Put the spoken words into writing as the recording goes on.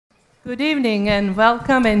Good evening and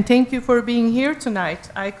welcome and thank you for being here tonight.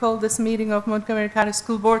 I call this meeting of Montgomery County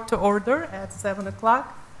School Board to order at 7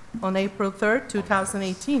 o'clock on April 3rd,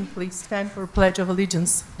 2018. Please stand for Pledge of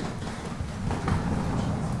Allegiance.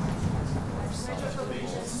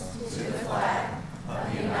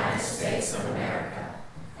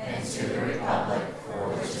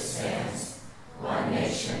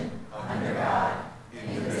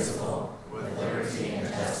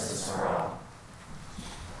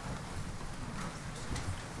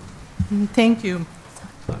 Thank you.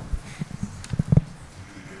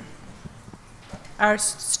 Our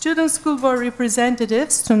student school board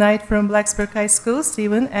representatives tonight from Blacksburg High School,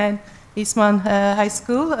 Stephen, and Eastmont High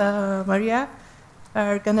School, Maria,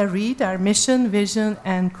 are going to read our mission, vision,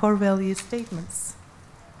 and core value statements.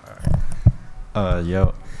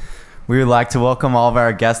 We would like to welcome all of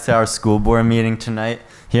our guests to our school board meeting tonight.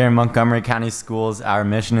 Here in Montgomery County Schools, our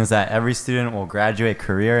mission is that every student will graduate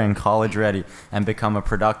career and college ready and become a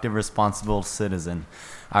productive, responsible citizen.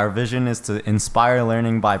 Our vision is to inspire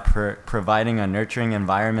learning by providing a nurturing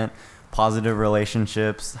environment, positive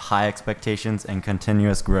relationships, high expectations, and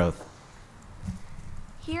continuous growth.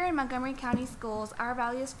 Here in Montgomery County Schools, our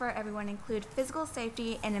values for everyone include physical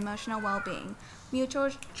safety and emotional well-being, mutual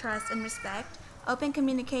trust and respect, open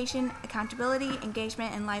communication, accountability,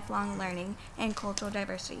 engagement, and lifelong learning, and cultural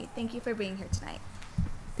diversity. Thank you for being here tonight.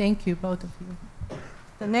 Thank you, both of you.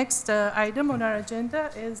 The next item on our agenda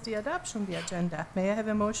is the adoption of the agenda. May I have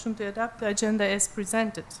a motion to adopt the agenda as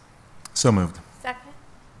presented? So moved. Second.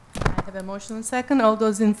 I have a motion and second. All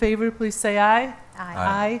those in favor, please say aye. Aye.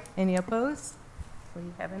 Aye. Any opposed? We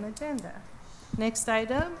have an agenda. Next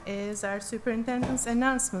item is our superintendent's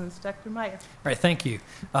announcements. Dr. Meyer. All right, thank you.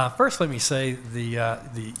 First, let me say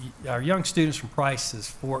our young students from Price's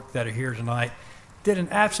Fork that are here tonight did an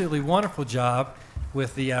absolutely wonderful job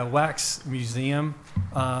with the Wax Museum.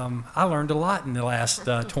 I learned a lot in the last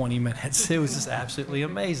 20 minutes. It was just absolutely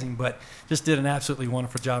amazing, but just did an absolutely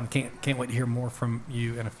wonderful job. Can't wait to hear more from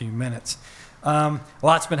you in a few minutes. A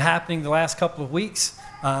lot's been happening the last couple of weeks.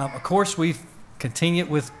 Of course, we've continued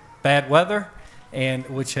with bad weather, and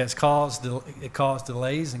which has caused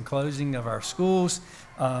delays in closing of our schools.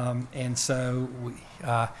 And so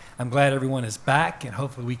I'm glad everyone is back, and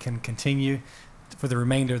hopefully we can continue for the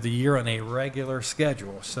remainder of the year on a regular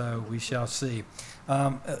schedule. So we shall see.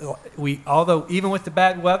 Although even with the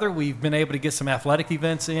bad weather, we've been able to get some athletic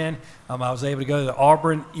events in. I was able to go to the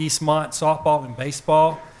Auburn Eastmont softball and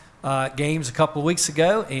baseball games a couple of weeks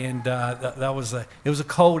ago, and it was a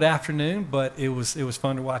cold afternoon, but it was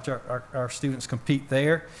fun to watch our students compete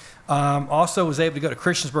there. Also was able to go to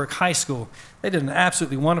Christiansburg High School. They did an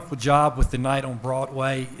absolutely wonderful job with the night on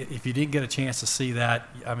Broadway. If you didn't get a chance to see that,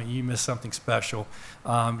 I mean, you missed something special.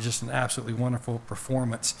 Just an absolutely wonderful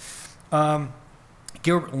performance.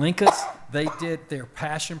 Gilbert Lincoln's, they did their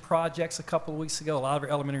passion projects a couple of weeks ago. A lot of our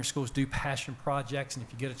elementary schools do passion projects, and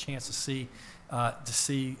if you get a chance to see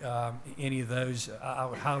any of those, I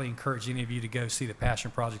would highly encourage any of you to go see the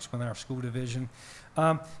passion projects within our school division.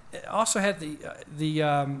 Also had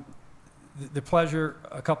the pleasure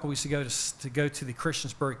a couple of weeks ago to go to the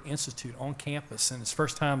Christiansburg Institute on campus, and it's the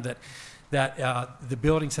first time that the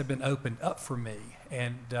buildings have been opened up for me,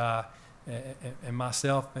 and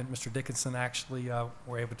myself and Mr. Dickinson actually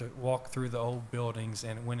were able to walk through the old buildings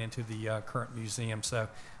and went into the current museum. So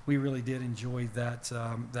we really did enjoy that.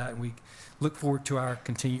 And we look forward to our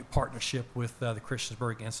continued partnership with the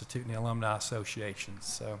Christiansburg Institute and the Alumni Association.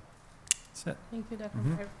 So that's it. Thank you, Dr.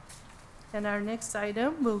 Meyer. And our next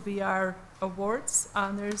item will be our awards,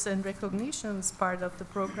 honors, and recognitions part of the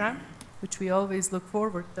program, which we always look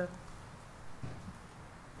forward to.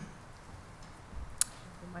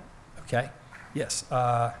 Okay. Yes.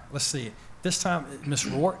 Let's see. This time, Ms.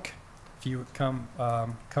 Rourke, if you would come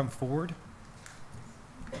forward.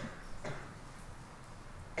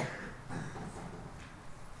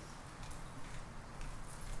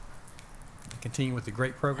 Continue with the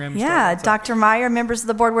great program. Yeah, Dr. Meyer, members of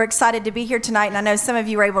the board, we're excited to be here tonight, and I know some of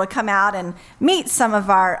you were able to come out and meet some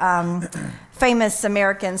of our famous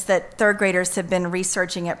Americans that third graders have been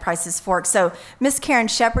researching at Price's Fork. So Miss Karen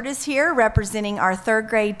Shepard is here representing our third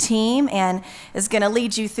grade team and is going to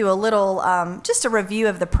lead you through a little, just a review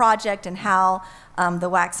of the project and how the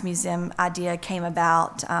Wax Museum idea came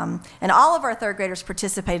about. And all of our third graders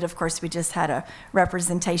participated. Of course, we just had a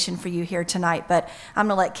representation for you here tonight, but I'm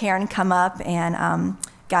going to let Karen come up and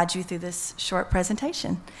guide you through this short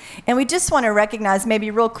presentation. And we just want to recognize,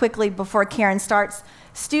 maybe real quickly before Karen starts,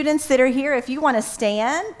 students that are here, if you want to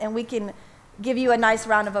stand, and we can give you a nice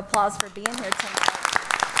round of applause for being here tonight.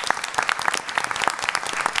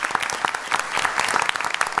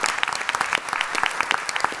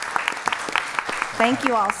 Thank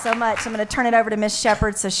you all so much. I'm going to turn it over to Ms.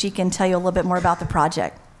 Shepard so she can tell you a little bit more about the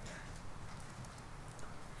project.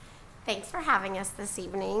 Thanks for having us this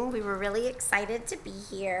evening. We were really excited to be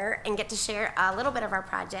here and get to share a little bit of our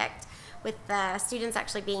project with the students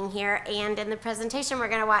actually being here. And in the presentation we're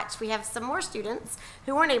going to watch, we have some more students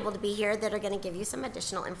who weren't able to be here that are going to give you some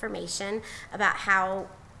additional information about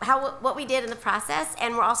what we did in the process.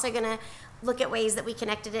 And we're also going to look at ways that we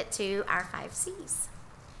connected it to our 5 C's.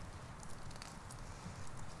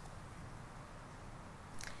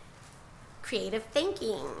 Creative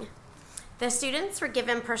thinking. The students were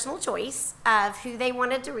given personal choice of who they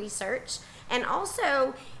wanted to research, and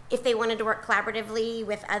also if they wanted to work collaboratively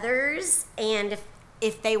with others, and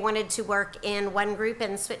if they wanted to work in one group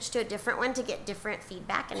and switch to a different one to get different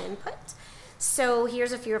feedback and input. So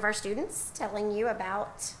here's a few of our students telling you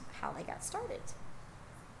about how they got started.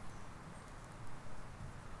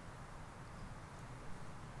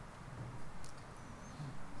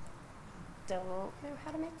 Don't know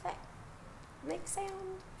how to make sound.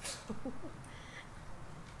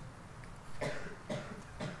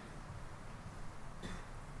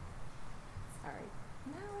 Sorry.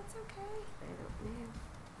 No, it's okay. I don't know.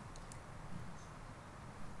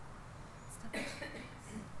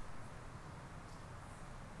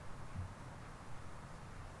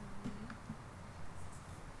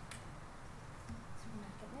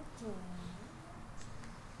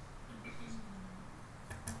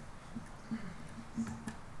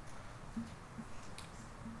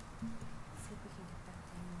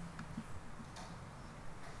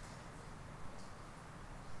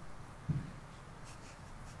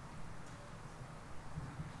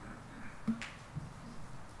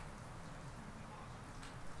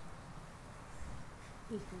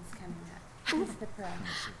 Ethan's coming up. He's the pro. I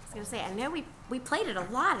was gonna say, I know we played it a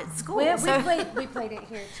lot at school. We played it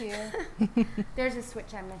here too. There's a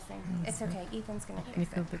switch I'm missing. It's okay. Ethan's gonna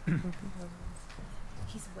fix it.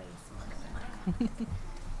 He's way smarter than I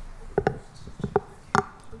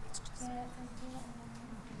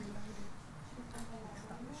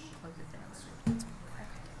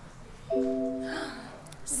am.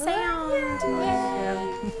 Sound.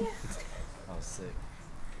 I was sick.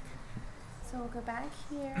 So we'll go back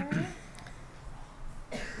here.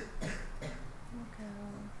 We'll go.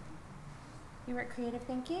 You were at creative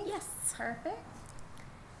thinking? Yes. Perfect.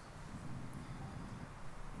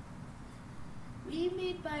 We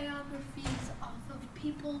made biographies off of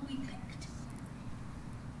people we picked.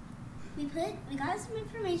 We got some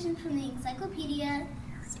information from the encyclopedia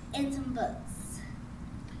and some books.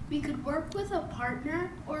 We could work with a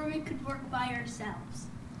partner or we could work by ourselves.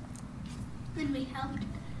 And we helped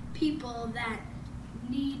people that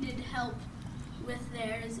needed help with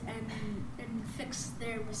theirs and fix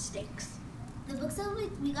their mistakes. The books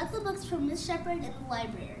we got the books from Miss Shepard in the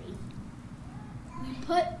library. We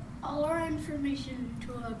put all our information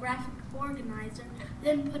into a graphic organizer,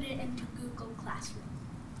 then put it into Google Classroom.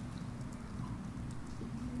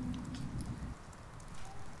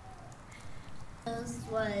 This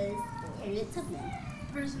was Harriet Tubman.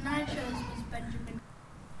 The person I chose was Benjamin.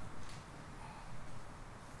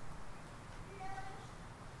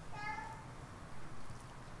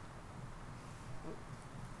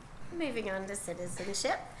 Moving on to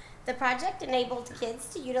citizenship. The project enabled kids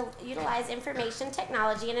to utilize information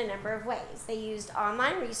technology in a number of ways. They used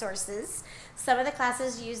online resources. Some of the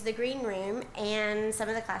classes used the green room, and some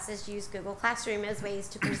of the classes used Google Classroom as ways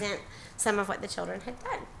to present some of what the children had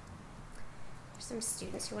done. There's some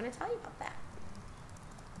students who want to tell you about that.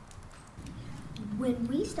 When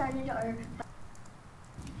we started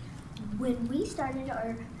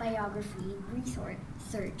our biography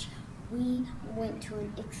research, we went to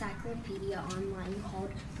an encyclopedia online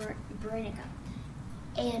called Britannica.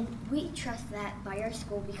 And we trust that by our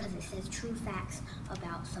school because it says true facts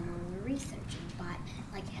about someone we're researching,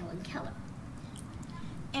 like Helen Keller.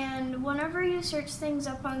 And whenever you search things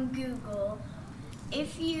up on Google,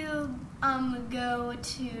 if you go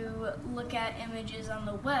to look at images on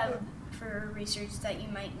the web for research that you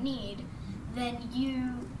might need, then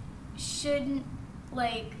you should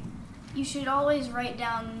always write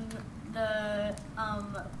down the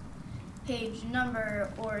page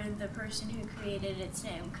number or the person who created its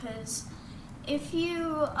name, because if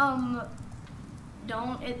you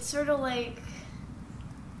don't, it's sort of like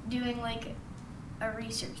doing like a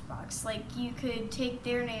research box. Like you could take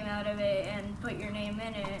their name out of it and put your name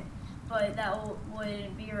in it, but that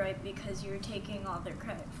wouldn't be right because you're taking all their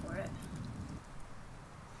credit for it.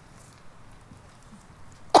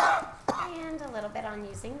 And a little bit on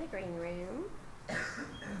using the green room.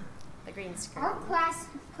 The green screen. Our class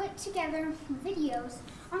put together videos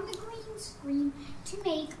on the green screen to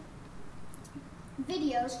make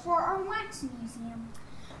videos for our wax museum.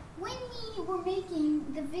 When we were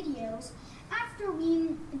making the videos, after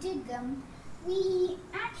we did them, we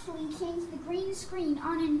actually changed the green screen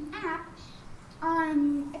on an app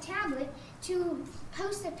on a tablet to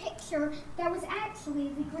post a picture that was actually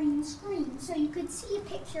the green screen, so you could see a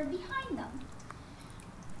picture behind them.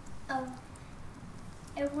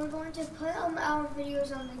 And we're going to put our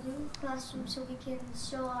videos on the Google Classroom so we can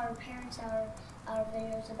show our parents our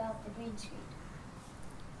videos about the green screen.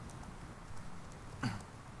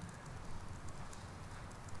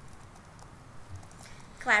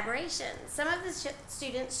 Collaboration. Some of the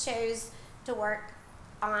students chose to work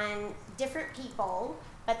on different people,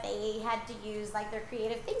 but they had to use like their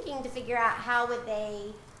creative thinking to figure out how would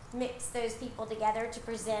they mix those people together to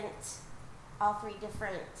present all three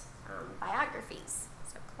different biographies.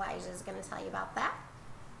 So Elijah is going to tell you about that.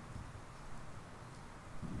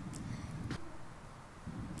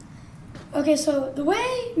 Okay, so the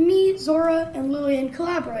way me, Zora, and Lillian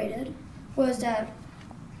collaborated was that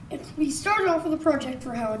we started off with a project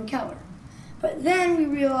for Helen Keller, but then we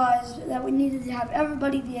realized that we needed to have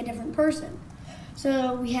everybody be a different person.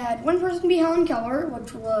 So we had one person be Helen Keller,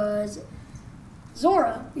 which was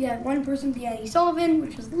Zora. We had one person be Annie Sullivan,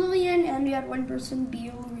 which was Lillian, and we had one person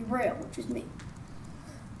be Louis Braille, which was me.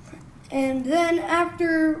 And then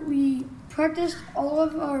after we practiced all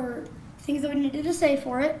of our things that we needed to say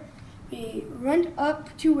for it, we went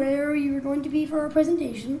up to where we were going to be for our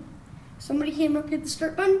presentation. Somebody came up, hit the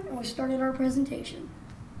start button, and we started our presentation.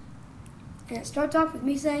 And it starts off with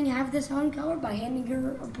me saying, "Have this Helen Keller," by handing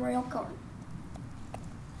her a Braille card.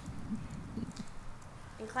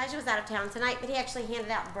 And Elijah was out of town tonight, but he actually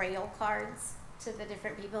handed out Braille cards to the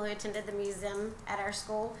different people who attended the museum at our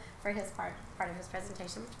school for his part of his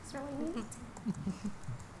presentation, which was really neat.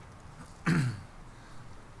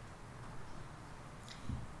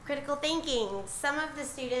 Critical thinking. Some of the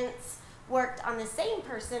students worked on the same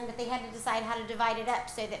person, but they had to decide how to divide it up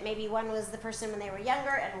so that maybe one was the person when they were younger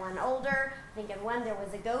and one older. I think in one there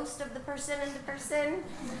was a ghost of the person and the person.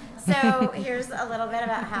 So here's a little bit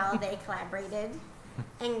about how they collaborated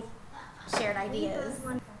and shared ideas.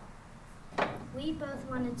 We both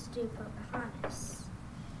wanted to do Pocahontas.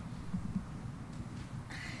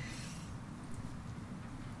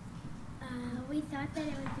 We thought that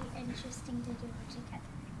it would be interesting to do it together.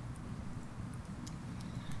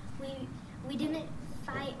 We didn't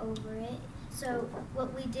fight over it, so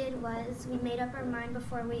what we did was we made up our mind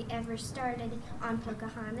before we ever started on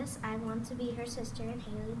Pocahontas. I wanted to be her sister and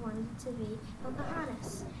Haley wanted to be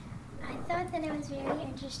Pocahontas. I thought that it was very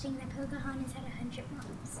interesting that Pocahontas had 100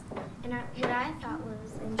 moms. And what I thought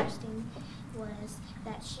was interesting was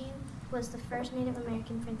that she was the first Native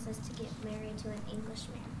American princess to get married to an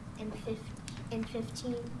Englishman in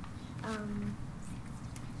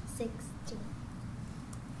 1516.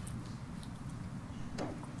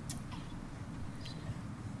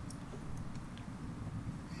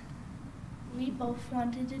 We both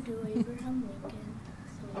wanted to do Abraham Lincoln,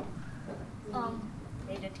 so we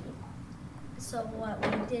made a team. So what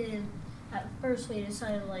we did is, at first we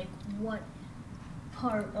decided like what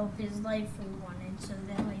part of his life we wanted, so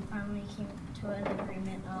then we finally came to an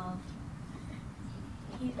agreement of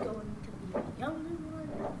He's going to be the younger one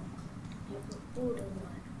and the older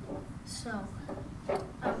one. So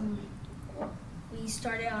we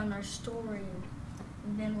started on our story,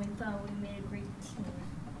 and then we thought we made a great team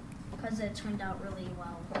because it turned out really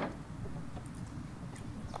well.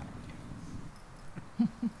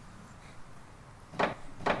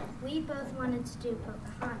 We both wanted to do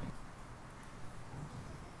Pocahontas.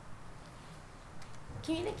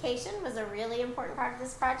 Communication was a really important part of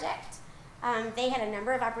this project. They had a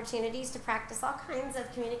number of opportunities to practice all kinds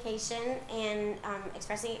of communication and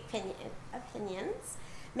expressing opinions,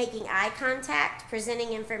 making eye contact,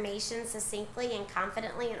 presenting information succinctly and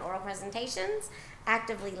confidently in oral presentations,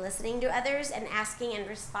 actively listening to others, and asking and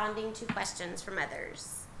responding to questions from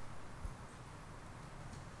others.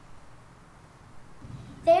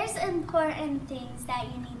 There's important things that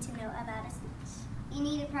you need to know about a speech. You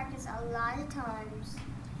need to practice a lot of times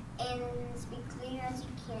and speak clear as you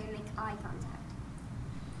can, make eye contact.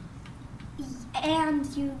 And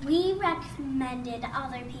we recommended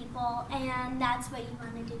other people, and that's what you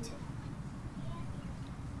want to do too.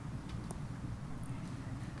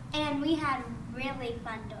 And we had really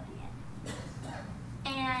fun doing it.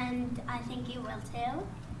 And I think you will too.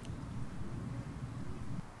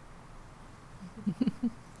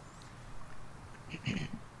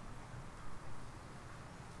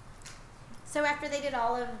 So after they did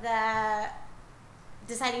all of the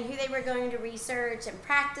deciding who they were going to research and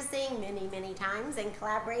practicing many, many times and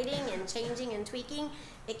collaborating and changing and tweaking,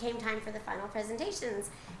 it came time for the final presentations.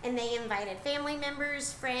 And they invited family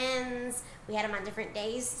members, friends. We had them on different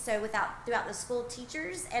days. So throughout the school,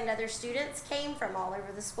 teachers and other students came from all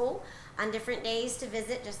over the school on different days to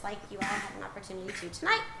visit, just like you all had an opportunity to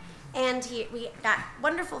tonight. And we got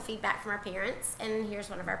wonderful feedback from our parents. And here's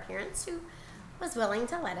one of our parents who was willing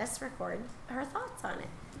to let us record her thoughts on it.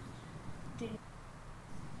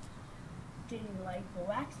 Do you like the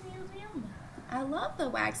Wax Museum? I love the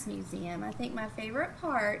Wax Museum. I think my favorite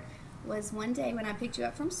part was one day when I picked you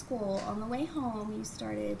up from school. On the way home, you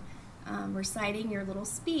started reciting your little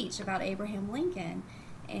speech about Abraham Lincoln.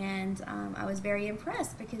 And I was very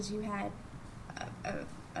impressed because you had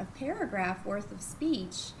a paragraph worth of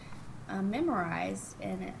speech memorized,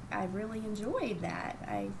 and I really enjoyed that.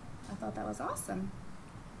 I thought that was awesome.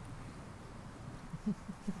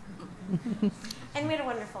 And we had a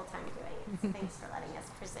wonderful time doing it. So thanks for letting us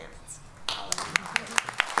present all of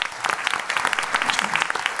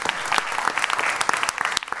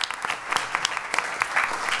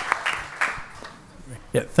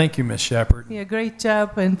Yeah, thank you, Ms. Shepard. Yeah, great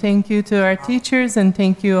job, and thank you to our teachers, and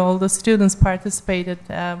thank you all the students participated.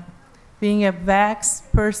 Being a wax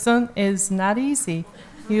person is not easy.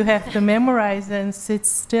 You have to memorize and sit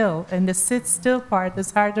still, and the sit still part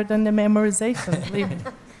is harder than the memorization, believe me.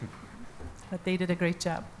 But they did a great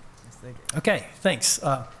job. Okay, thanks.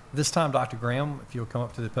 This time, Dr. Graham, if you'll come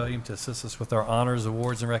up to the podium to assist us with our honors,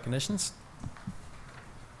 awards, and recognitions.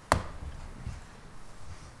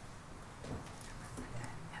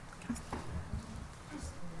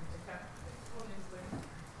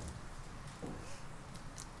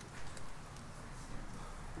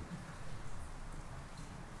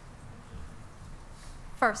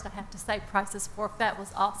 First, I have to say, Price's Fork, that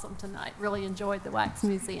was awesome tonight. Really enjoyed the Wax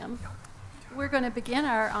Museum. We're going to begin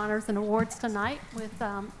our honors and awards tonight with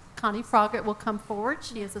Connie Froggatt will come forward.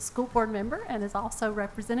 She is a school board member and is also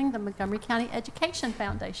representing the Montgomery County Education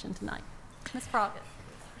Foundation tonight. Ms. Froggatt.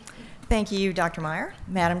 Thank you, Dr. Meyer,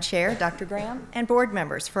 Madam Chair, Dr. Graham, and board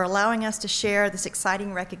members for allowing us to share this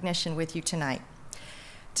exciting recognition with you tonight.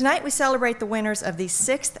 Tonight we celebrate the winners of the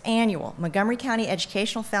 6th annual Montgomery County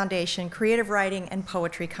Educational Foundation Creative Writing and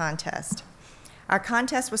Poetry Contest. Our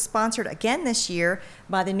contest was sponsored again this year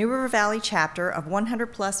by the New River Valley chapter of 100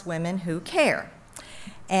 Plus Women Who Care.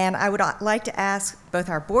 And I would like to ask both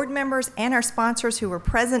our board members and our sponsors who were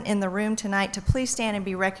present in the room tonight to please stand and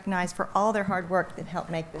be recognized for all their hard work that helped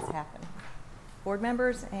make this happen. Board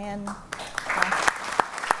members and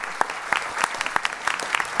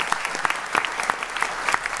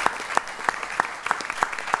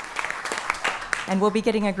we'll be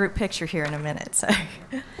getting a group picture here in a minute. So.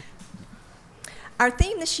 Our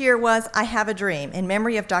theme this year was I Have a Dream, in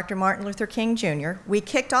memory of Dr. Martin Luther King Jr. We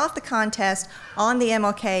kicked off the contest on the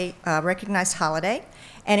MLK recognized holiday,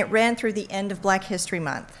 and it ran through the end of Black History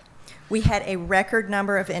Month. We had a record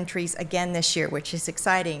number of entries again this year, which is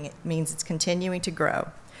exciting. It means it's continuing to grow.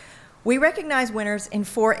 We recognize winners in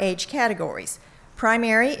 4 age categories.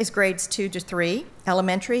 Primary is grades 2 to 3,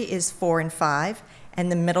 elementary is 4 and 5,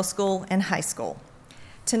 and the middle school and high school.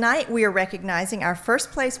 Tonight, we are recognizing our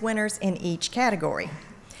first place winners in each category.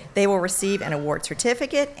 They will receive an award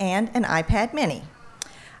certificate and an iPad mini.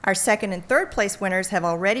 Our second and third place winners have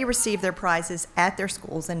already received their prizes at their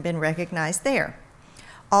schools and been recognized there.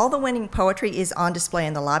 All the winning poetry is on display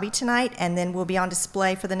in the lobby tonight, and then will be on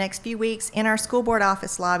display for the next few weeks in our school board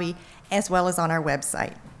office lobby, as well as on our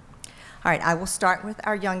website. All right, I will start with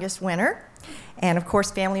our youngest winner. And of course,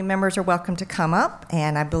 family members are welcome to come up,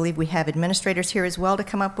 and I believe we have administrators here as well to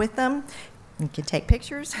come up with them. You can take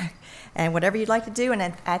pictures and whatever you'd like to do, and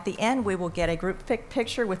at the end we will get a group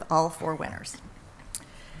picture with all 4 winners.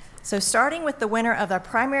 So starting with the winner of our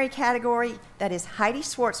primary category, that is Heidi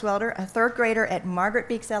Swartzwelder, a 3rd grader at Margaret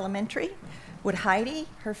Beeks Elementary. Would Heidi,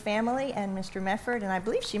 her family, and Mr. Mefford, and I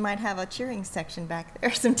believe she might have a cheering section back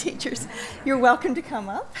there, some teachers, you're welcome to come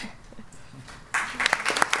up.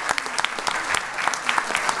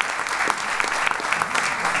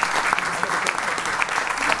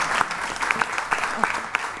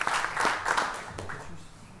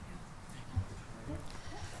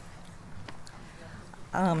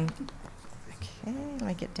 Okay, let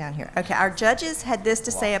me get down here. Okay, our judges had this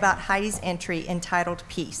to say about Heidi's entry entitled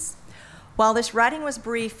Peace. While this writing was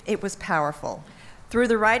brief, it was powerful. Through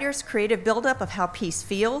the writer's creative buildup of how peace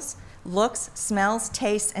feels, looks, smells,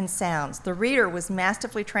 tastes, and sounds, the reader was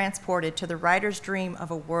masterfully transported to the writer's dream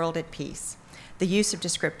of a world at peace. The use of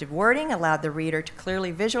descriptive wording allowed the reader to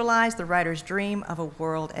clearly visualize the writer's dream of a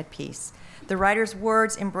world at peace. The writer's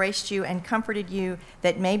words embraced you and comforted you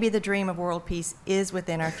that maybe the dream of world peace is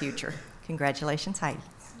within our future. Congratulations, Heidi.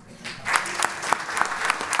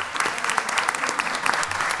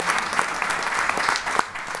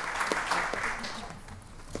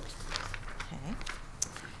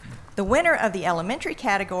 The winner of the elementary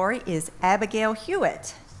category is Abigail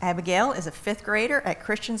Hewitt. Abigail is a 5th grader at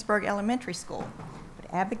Christiansburg Elementary School.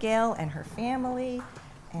 But Abigail and her family,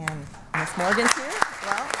 and Miss Morgan's here as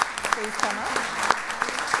well. Please come up.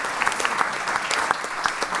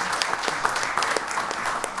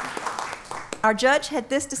 Our judge had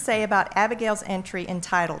this to say about Abigail's entry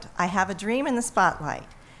entitled, "I Have a Dream in the Spotlight."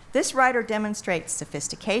 This writer demonstrates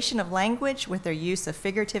sophistication of language with their use of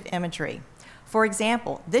figurative imagery. For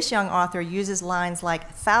example, this young author uses lines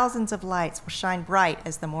like, "Thousands of lights will shine bright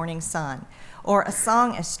as the morning sun," or "a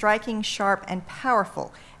song as striking, sharp, and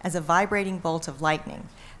powerful as a vibrating bolt of lightning."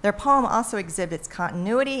 Their poem also exhibits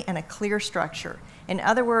continuity and a clear structure. In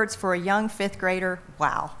other words, for a young 5th grader,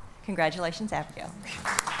 wow. Congratulations, Abigail.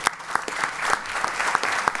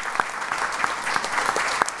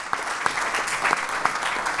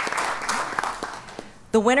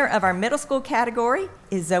 The winner of our middle school category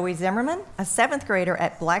is Zoe Zimmerman, a 7th grader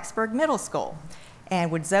at Blacksburg Middle School. And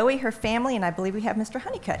would Zoe, her family, and I believe we have Mr.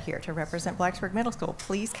 Honeycutt here to represent Blacksburg Middle School,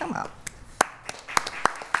 please come up.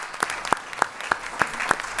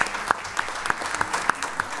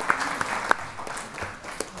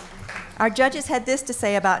 Our judges had this to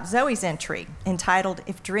say about Zoe's entry, entitled,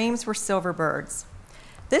 "If Dreams Were Silver Birds."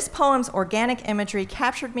 This poem's organic imagery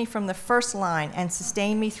captured me from the first line and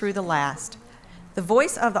sustained me through the last. The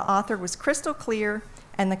voice of the author was crystal clear,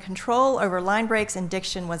 and the control over line breaks and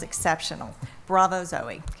diction was exceptional. Bravo,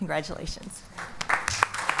 Zoe. Congratulations.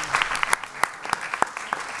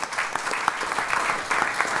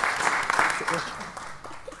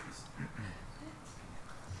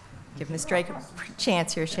 Give Ms. Drake a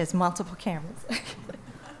chance here. She has multiple cameras.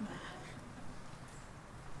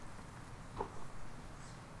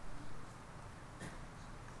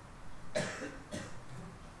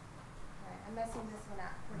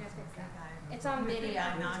 It's on video. I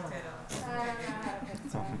don't know how to fix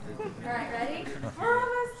it. All right, ready? We're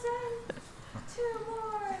almost done. 2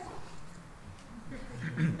 more.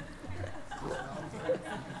 You're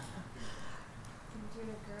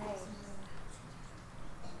doing great.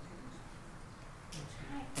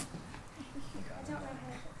 I don't know how to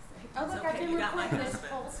fix it. Oh, look, I've been recording this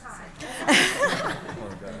whole time.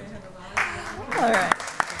 All right.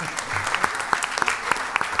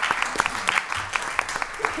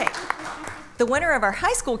 The winner of our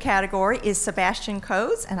high school category is Sebastian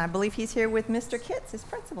Coes, and I believe he's here with Mr. Kitts, his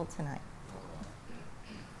principal, tonight.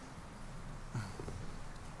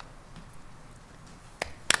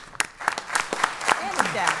 And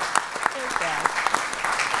his dad. His dad.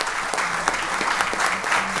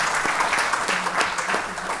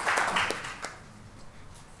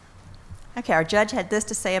 Okay, our judge had this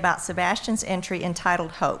to say about Sebastian's entry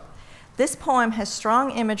entitled Hope. This poem has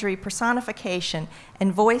strong imagery, personification,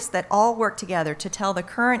 and voice that all work together to tell the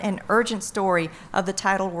current and urgent story of the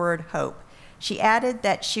title word, hope. She added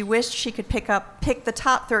that she wished she could pick the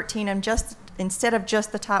top 13 instead of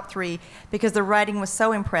just the top 3 because the writing was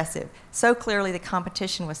so impressive. So clearly the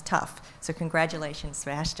competition was tough. So congratulations,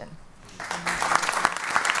 Sebastian. All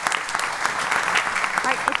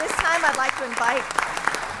right, at this time I'd like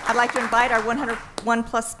to invite our 101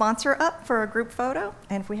 Plus sponsor up for a group photo.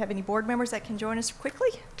 And if we have any board members that can join us quickly.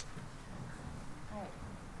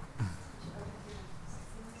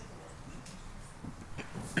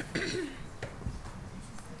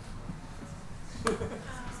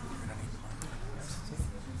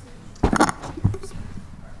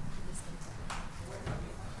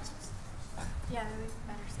 Yeah, we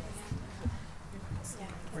better say that.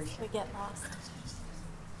 Yeah, we get lost.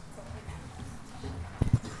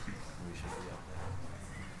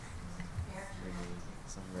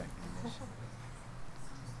 Some recognition.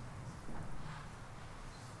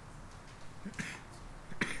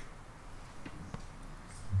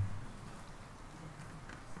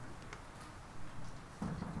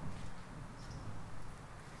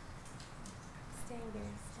 Staying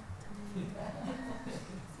very still.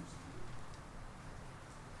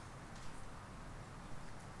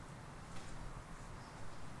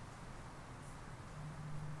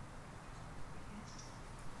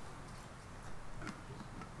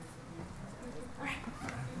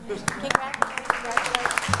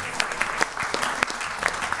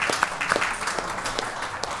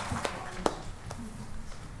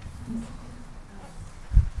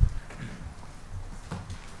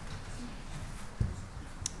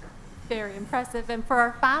 Very impressive. And for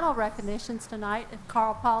our final recognitions tonight, if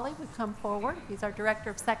Carl Pauley would come forward, he's our Director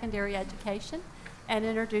of Secondary Education, and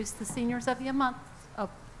introduce the Seniors of the Month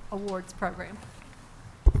Awards program.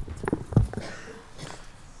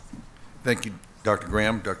 Thank you, Dr.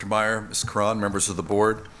 Graham, Dr. Meyer, Ms. Cron, members of the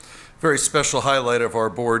board. Very special highlight of our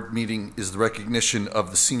board meeting is the recognition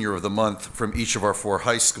of the Senior of the Month from each of our 4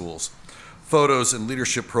 high schools. Photos and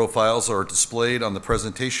leadership profiles are displayed on the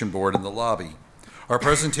presentation board in the lobby. Our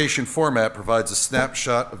presentation format provides a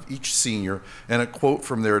snapshot of each senior and a quote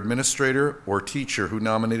from their administrator or teacher who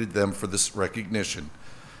nominated them for this recognition.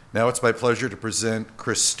 Now it's my pleasure to present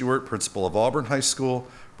Chris Stewart, principal of Auburn High School,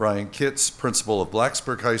 Brian Kitts, principal of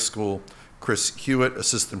Blacksburg High School, Chris Hewitt,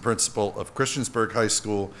 assistant principal of Christiansburg High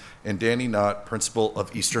School, and Danny Knott, principal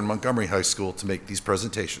of Eastern Montgomery High School, to make these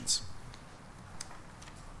presentations.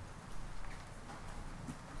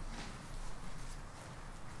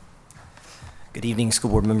 Good evening,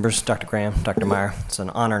 school board members, Dr. Graham, Dr. Meyer. It's an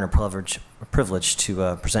honor and a privilege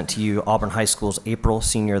to present to you Auburn High School's April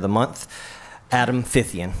Senior of the Month, Adam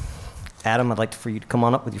Fithian. Adam, I'd like for you to come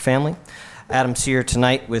on up with your family. Adam's here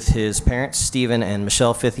tonight with his parents, Stephen and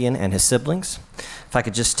Michelle Fithian, and his siblings. If I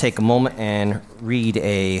could just take a moment and read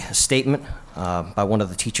a statement by one of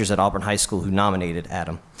the teachers at Auburn High School who nominated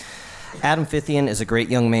Adam. Adam Fithian is a great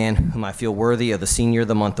young man whom I feel worthy of the Senior of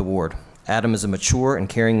the Month award. Adam is a mature and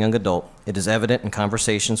caring young adult. It is evident in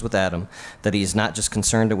conversations with Adam that he is not just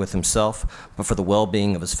concerned with himself, but for the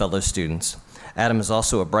well-being of his fellow students. Adam is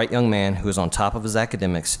also a bright young man who is on top of his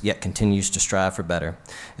academics, yet continues to strive for better.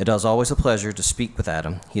 It is always a pleasure to speak with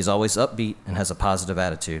Adam. He is always upbeat and has a positive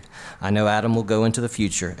attitude. I know Adam will go into the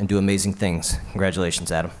future and do amazing things.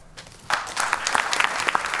 Congratulations, Adam.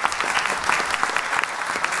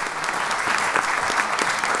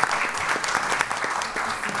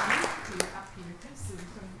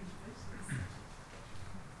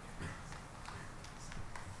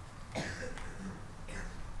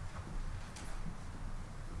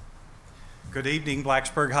 Good evening.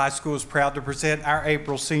 Blacksburg High School is proud to present our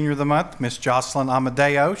April Senior of the Month, Miss Jocelyn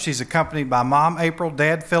Amadeo. She's accompanied by Mom April,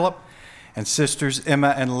 Dad Philip, and sisters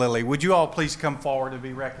Emma and Lily. Would you all please come forward to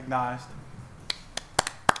be recognized?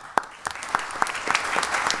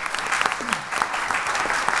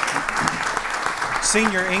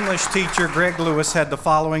 Senior English teacher Greg Lewis had the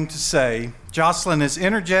following to say: Jocelyn is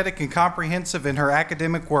energetic and comprehensive in her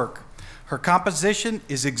academic work. Her composition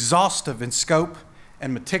is exhaustive in scope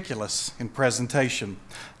and meticulous in presentation.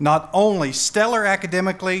 Not only stellar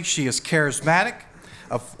academically, she is charismatic,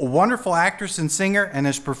 a wonderful actress and singer, and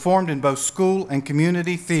has performed in both school and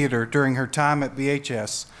community theater during her time at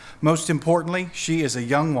BHS. Most importantly, she is a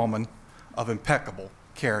young woman of impeccable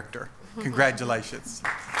character. Congratulations.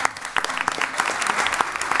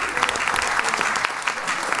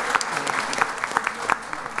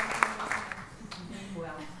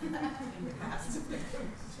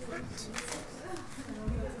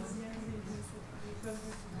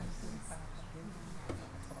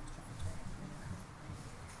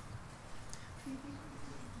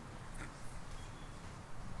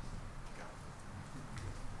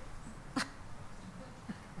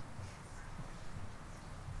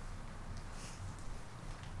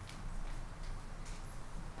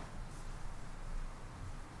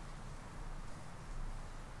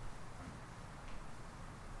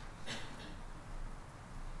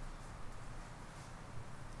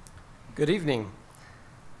 Good evening.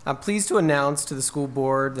 I'm pleased to announce to the school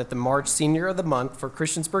board that the March Senior of the Month for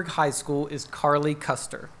Christiansburg High School is Carly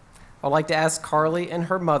Custer. I'd like to ask Carly and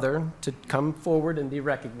her mother to come forward and be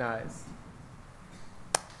recognized.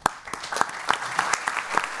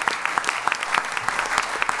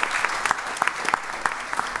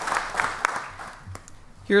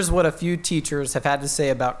 Here's what a few teachers have had to say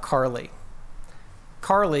about Carly.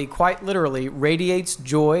 Carly quite literally radiates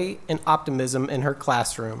joy and optimism in her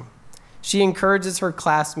classroom. She encourages her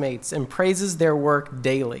classmates and praises their work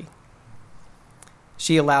daily.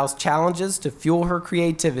 She allows challenges to fuel her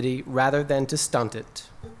creativity rather than to stunt it.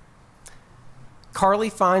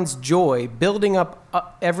 Carly finds joy building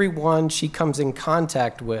up everyone she comes in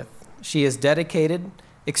contact with. She is dedicated,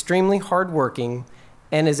 extremely hardworking,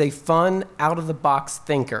 and is a fun, out-of-the-box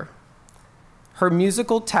thinker. Her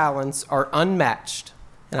musical talents are unmatched,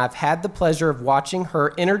 and I've had the pleasure of watching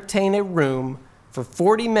her entertain a room for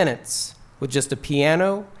 40 minutes with just a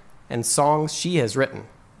piano and songs she has written.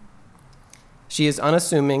 She is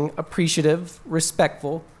unassuming, appreciative,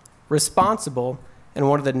 respectful, responsible, and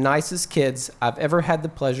one of the nicest kids I've ever had the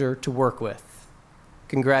pleasure to work with.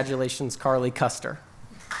 Congratulations, Carly Custer.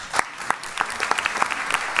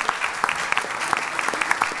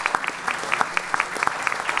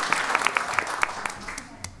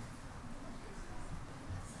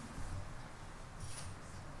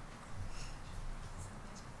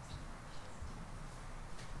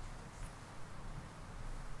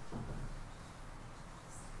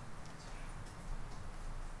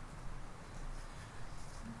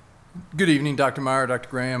 Good evening, Dr. Meyer, Dr.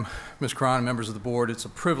 Graham, Ms. Cron, members of the board. It's a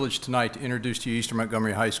privilege tonight to introduce to you Eastern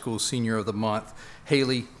Montgomery High School Senior of the Month,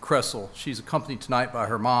 Haley Kressel. She's accompanied tonight by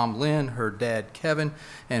her mom, Lynn, her dad, Kevin,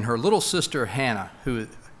 and her little sister, Hannah, who is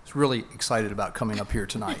really excited about coming up here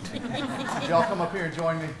tonight. Y'all come up here and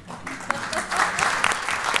join me.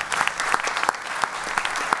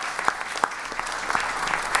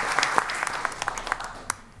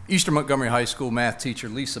 Eastern Montgomery High School math teacher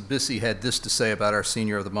Lisa Bissey had this to say about our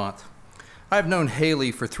Senior of the Month. I've known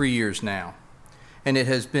Haley for 3 years now, and it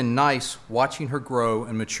has been nice watching her grow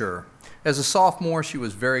and mature. As a sophomore, she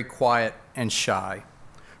was very quiet and shy.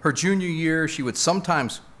 Her junior year, she would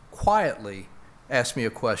sometimes quietly ask me a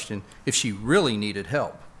question if she really needed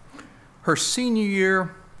help. Her senior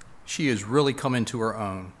year, she has really come into her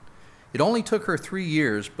own. It only took her 3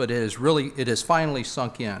 years, but it has finally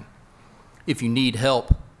sunk in. If you need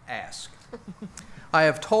help, ask. I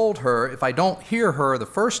have told her if I don't hear her the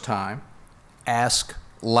first time, ask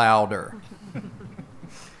louder.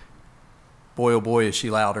 Boy, oh boy, is she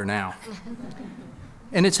louder now.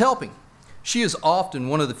 And it's helping. She is often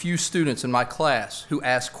one of the few students in my class who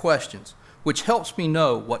ask questions, which helps me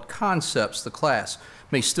know what concepts the class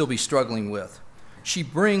may still be struggling with. She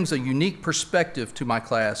brings a unique perspective to my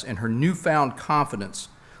class, and her newfound confidence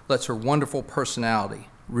lets her wonderful personality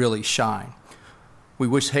really shine. We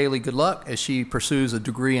wish Haley good luck as she pursues a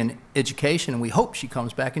degree in education, and we hope she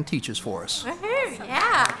comes back and teaches for us. Woohoo,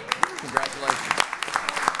 yeah. Congratulations.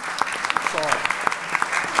 Sorry.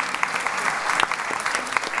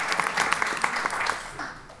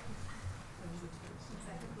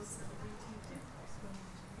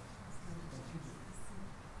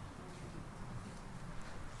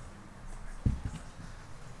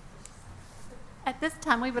 At this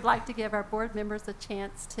time, we would like to give our board members a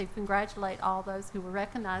chance to congratulate all those who were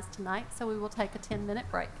recognized tonight, so we will take a 10-minute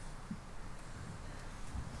break.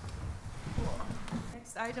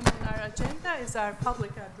 Next item on our agenda is our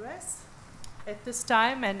public address. At this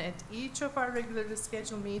time and at each of our regularly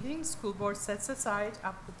scheduled meetings, school board sets aside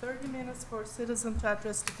up to 30 minutes for citizens to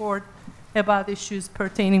address the board about issues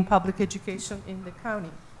pertaining public education in the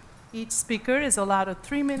county. Each speaker is allowed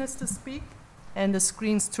 3 minutes to speak, and the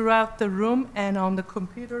screens throughout the room and on the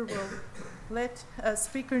computer will let a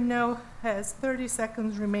speaker know has 30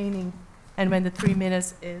 seconds remaining and when the 3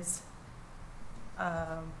 minutes is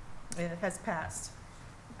has passed.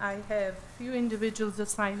 I have few individuals to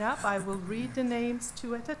sign up. I will read the names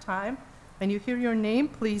 2 at a time. When you hear your name,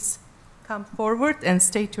 please come forward and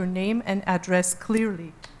state your name and address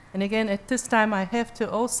clearly. And again, at this time, I have to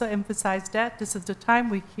also emphasize that this is the time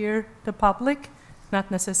we hear the public, not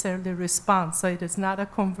necessarily respond. So it is not a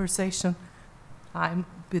conversation time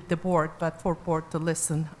with the board, but for board to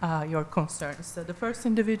listen your concerns. So the first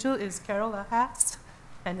individual is Carola Haas,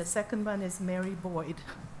 and the second one is Mary Boyd.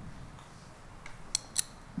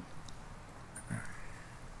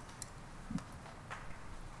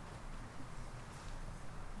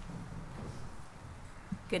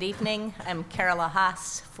 Good evening. I'm Carola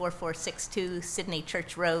Haas, 4462 Sydney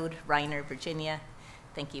Church Road, Reiner, Virginia.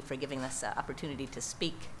 Thank you for giving us the opportunity to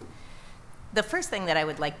speak. The first thing that I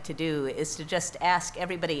would like to do is to just ask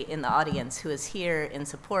everybody in the audience who is here in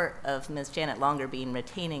support of Ms. Janet Longerbean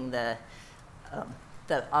retaining the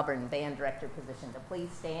Auburn Band Director position to please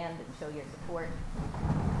stand and show your support.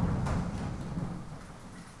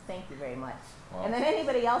 Thank you very much. Wow. And then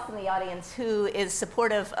anybody else in the audience who is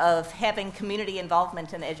supportive of having community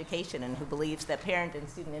involvement in education and who believes that parent and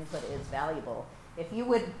student input is valuable, if you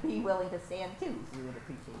would be willing to stand too, we would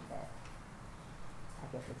appreciate that.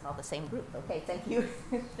 I guess it's all the same group. Okay, thank you.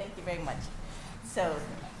 Thank you very much. So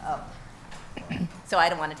I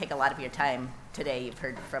don't want to take a lot of your time today. You've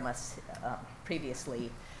heard from us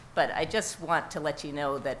previously, but I just want to let you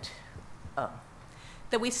know that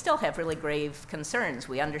that we still have really grave concerns.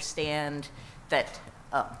 We understand that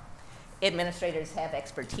administrators have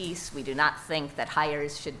expertise. We do not think that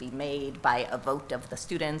hires should be made by a vote of the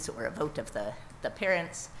students or a vote of the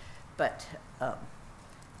parents, but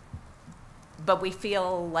we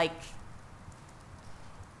feel like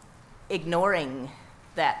ignoring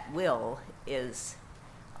that will is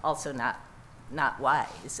also not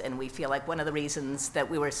wise. And we feel like one of the reasons that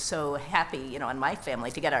we were so happy, in my family,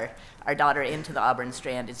 to get our daughter into the Auburn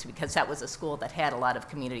Strand is because that was a school that had a lot of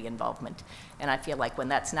community involvement. And I feel like when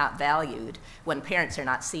that's not valued, when parents are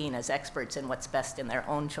not seen as experts in what's best in their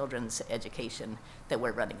own children's education, that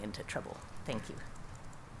we're running into trouble. Thank you.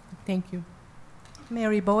 Thank you.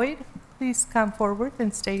 Mary Boyd, please come forward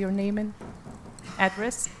and state your name and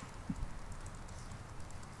address.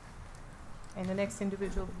 And the next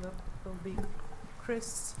individual will be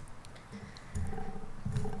Chris.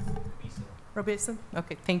 Robertson?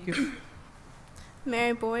 Okay, thank you.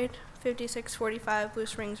 Mary Boyd, 5645 Blue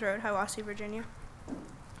Springs Road, Hiawassee, Virginia.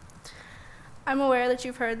 I'm aware that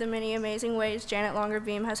you've heard the many amazing ways Janet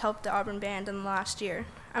Longerbeam has helped the Auburn Band in the last year.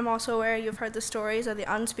 I'm also aware you've heard the stories of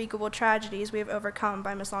the unspeakable tragedies we have overcome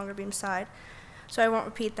by Ms. Longerbeam's side, so I won't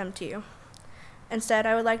repeat them to you. Instead,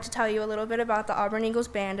 I would like to tell you a little bit about the Auburn Eagles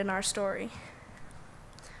Band and our story.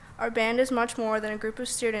 Our band is much more than a group of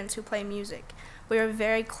students who play music. We are a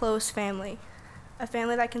very close family, a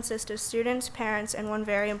family that consists of students, parents, and one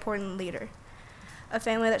very important leader. A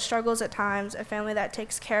family that struggles at times, a family that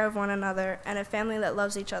takes care of one another, and a family that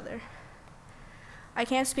loves each other. I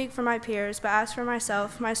can't speak for my peers, but as for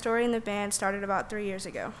myself, my story in the band started about 3 years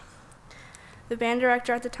ago. The band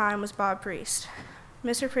director at the time was Bob Priest.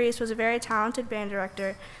 Mr. Priest was a very talented band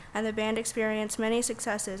director, and the band experienced many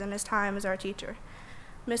successes in his time as our teacher.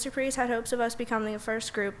 Mr. Priest had hopes of us becoming the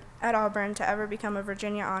first group at Auburn to ever become a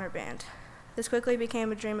Virginia honor band. This quickly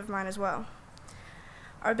became a dream of mine as well.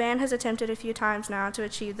 Our band has attempted a few times now to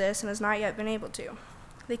achieve this and has not yet been able to.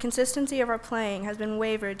 The consistency of our playing has been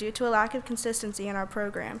wavered due to a lack of consistency in our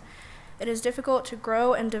program. It is difficult to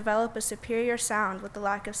grow and develop a superior sound with the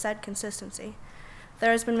lack of said consistency.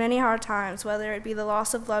 There has been many hard times, whether it be the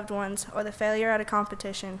loss of loved ones or the failure at a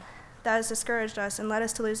competition, that has discouraged us and led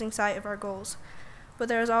us to losing sight of our goals. But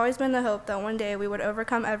there has always been the hope that one day we would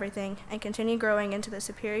overcome everything and continue growing into the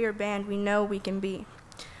superior band we know we can be.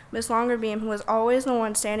 Ms. Longerbeam was always the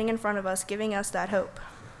one standing in front of us, giving us that hope.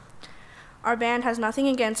 Our band has nothing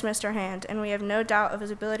against Mr. Hand, and we have no doubt of his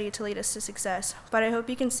ability to lead us to success, but I hope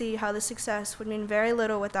you can see how this success would mean very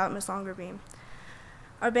little without Ms. Longerbeam.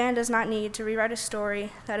 Our band does not need to rewrite a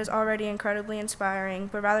story that is already incredibly inspiring,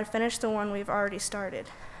 but rather finish the one we've already started.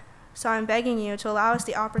 So I'm begging you to allow us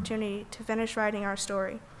the opportunity to finish writing our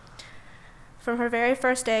story. From her very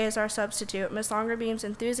first day as our substitute, Ms. Longerbeam's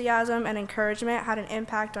enthusiasm and encouragement had an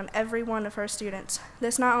impact on every one of her students.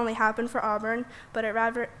 This not only happened for Auburn, but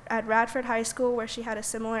at Radford High School, where she had a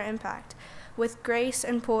similar impact. With grace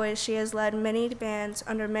and poise, she has led many bands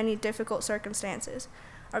under many difficult circumstances.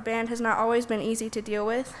 Our band has not always been easy to deal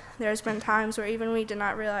with. There has been times where even we did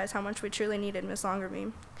not realize how much we truly needed Ms.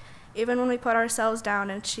 Longerbeam. Even when we put ourselves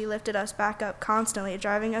down, and she lifted us back up constantly,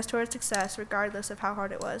 driving us towards success regardless of how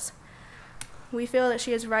hard it was. We feel that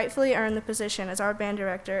she has rightfully earned the position as our band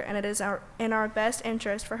director, and it is in our best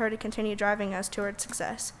interest for her to continue driving us towards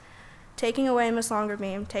success. Taking away Ms.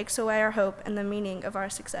 Longerbeam takes away our hope and the meaning of our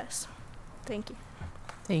success. Thank you.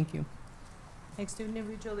 Thank you. Next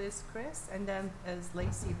individual is Chris, and then is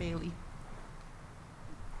Lacey Bailey.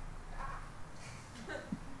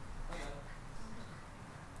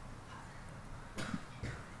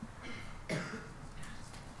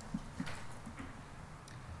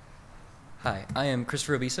 Hi, I am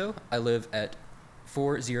Christopher Obiso. I live at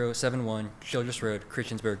 4071 Childress Road,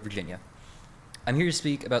 Christiansburg, Virginia. I'm here to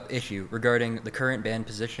speak about the issue regarding the current band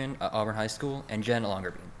position at Auburn High School and Jen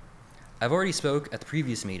Longerbeam. I've already spoke at the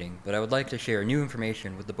previous meeting, but I would like to share new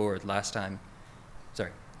information with the board. Last time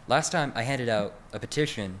I handed out a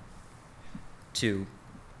petition to,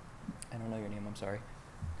 I don't know your name, I'm sorry,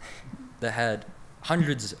 that had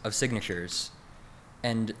hundreds of signatures,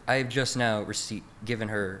 and I've just now given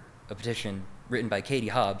her a petition written by Katie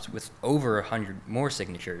Hobbs with over 100 more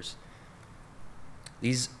signatures.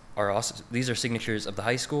 These are signatures of the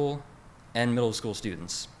high school and middle school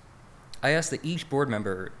students. I ask that each board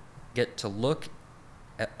member get to look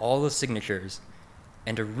at all the signatures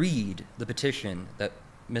and to read the petition that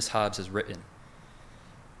Ms. Hobbs has written.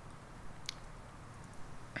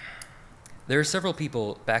 There are several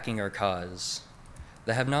people backing our cause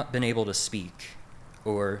that have not been able to speak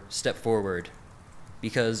or step forward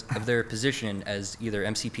because of their position as either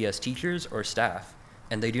MCPS teachers or staff,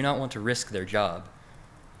 and they do not want to risk their job.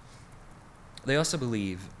 They also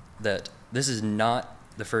believe that this is not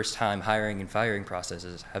the first time hiring and firing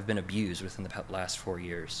processes have been abused within the last 4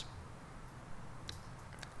 years.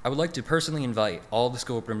 I would like to personally invite all the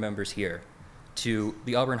school board members here to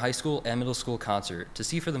the Auburn High School and Middle School concert to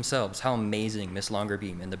see for themselves how amazing Ms.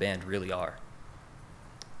 Longerbeam and the band really are.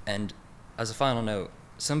 And as a final note,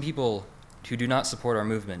 some people who do not support our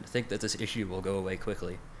movement think that this issue will go away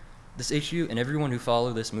quickly. This issue and everyone who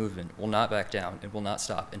follow this movement will not back down and will not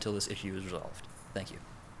stop until this issue is resolved. Thank you.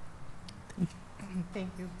 Thank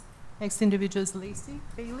you. Next individual is Lacey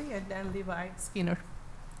Bailey, and then Levi Skinner.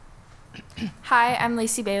 Hi, I'm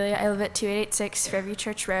Lacey Bailey. I live at 2886 Fairview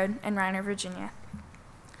Church Road in Reiner, Virginia.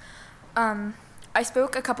 I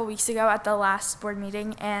spoke a couple weeks ago at the last board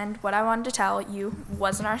meeting, and what I wanted to tell you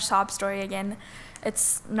wasn't our sob story again.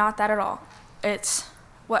 It's not that at all. It's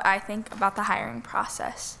what I think about the hiring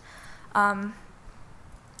process.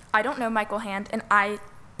 I don't know Michael Hand, and I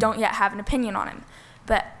don't yet have an opinion on him,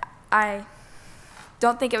 but I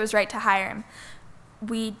don't think it was right to hire him.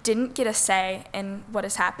 We didn't get a say in what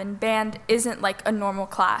has happened. Band isn't like a normal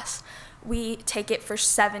class. We take it for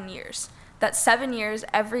 7 years. That's 7 years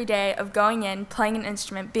every day of going in, playing an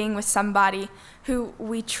instrument, being with somebody who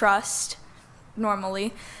we trust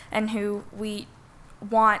normally and who we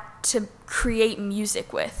want to create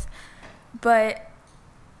music with. But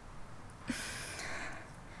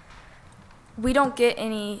we don't get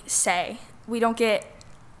any say. We don't get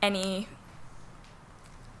any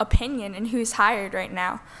opinion in who's hired right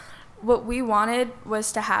now. What we wanted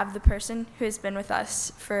was to have the person who has been with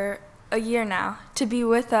us for a year now to be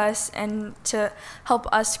with us and to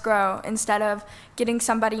help us grow instead of getting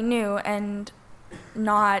somebody new and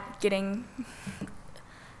not getting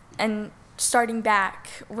and starting back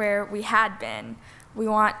where we had been. We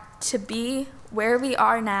want to be where we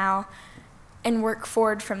are now and work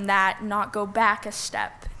forward from that, not go back a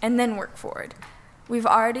step and then work forward. We've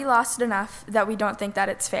already lost enough that we don't think that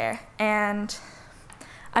it's fair. And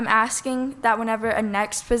I'm asking that whenever a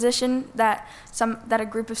next position that a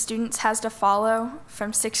group of students has to follow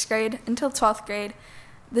from 6th grade until 12th grade,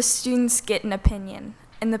 the students get an opinion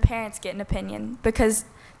and the parents get an opinion because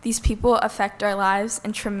these people affect our lives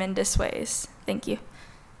in tremendous ways. Thank you.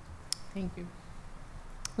 Thank you.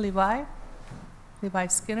 Levi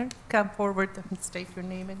Skinner, come forward and state your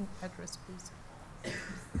name and address, please.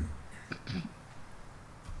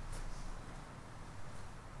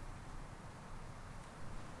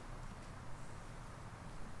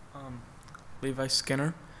 Levi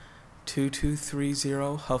Skinner,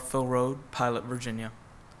 2230 Huffville Road, Pilot, Virginia.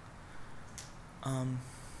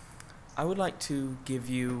 I would like to give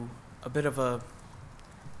you a bit of a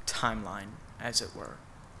timeline, as it were.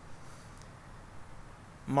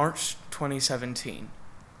 March 2017,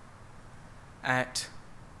 at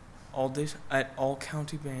all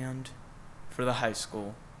county band for the high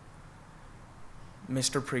school,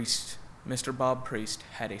 Mr. Bob Priest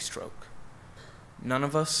had a stroke. None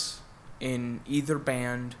of us in either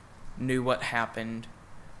band knew what happened.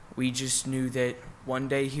 We just knew that one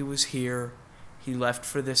day he was here, he left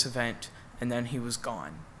for this event, and then he was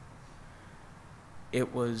gone.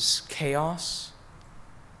 It was chaos.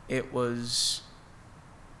 It was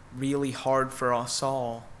really hard for us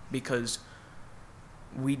all because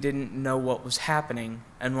we didn't know what was happening,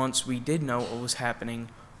 and once we did know what was happening,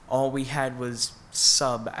 all we had was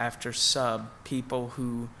sub after sub, people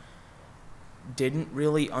who didn't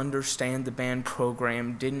really understand the band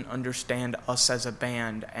program, didn't understand us as a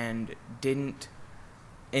band, and didn't,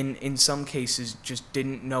 in some cases, just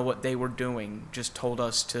didn't know what they were doing, just told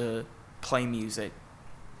us to play music.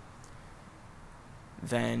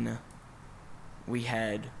 Then we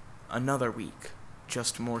had another week,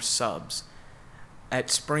 just more subs.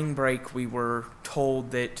 At spring break, we were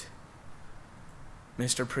told that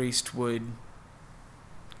Mr. Priest would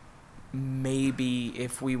maybe,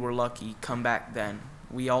 if we were lucky, come back then.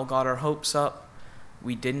 We all got our hopes up.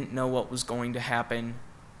 We didn't know what was going to happen.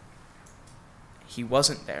 He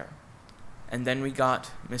wasn't there. And then we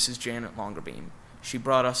got Mrs. Janet Longerbeam. She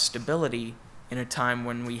brought us stability in a time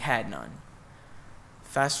when we had none.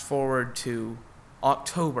 Fast forward to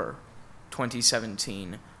October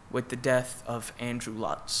 2017 with the death of Andrew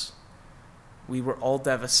Lutz. We were all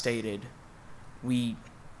devastated. We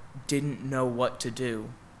didn't know what to do.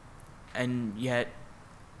 And yet,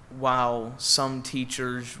 while some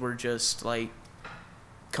teachers were just like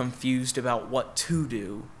confused about what to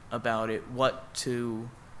do about it, what to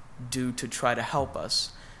do to try to help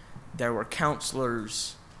us, there were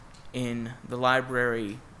counselors in the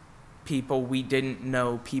library, people we didn't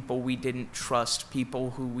know, people we didn't trust,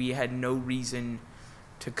 people who we had no reason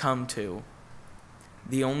to come to.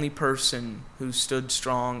 The only person who stood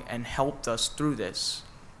strong and helped us through this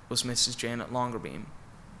was Mrs. Janet Longerbeam.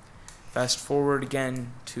 Fast forward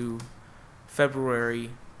again to February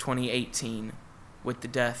 2018 with the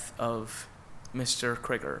death of Mr.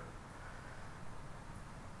 Krieger.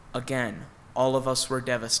 Again, all of us were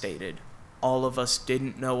devastated. All of us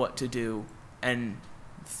didn't know what to do, and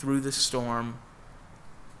through the storm,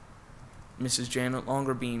 Mrs. Janet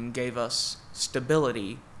Longerbeam gave us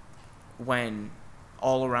stability when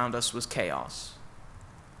all around us was chaos.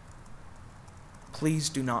 Please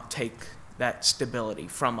do not take that stability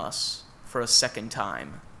from us for a second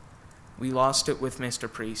time. We lost it with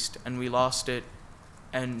Mr. Priest, and we lost it,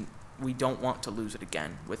 and we don't want to lose it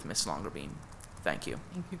again with Miss Longerbeam. Thank you.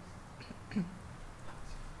 Thank you.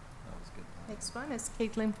 Next one is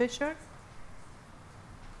Caitlin Fisher,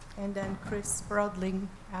 and then Chris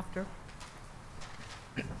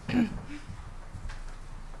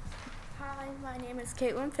Hi, my name is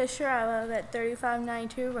Caitlin Fisher. I live at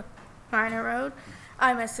 3592 Reiner Road.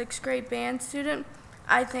 I'm a 6th grade band student.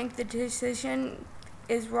 I think the decision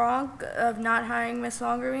is wrong of not hiring Miss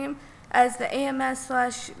Longerbeam as the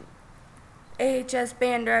AMS/AHS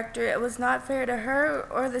band director. It was not fair to her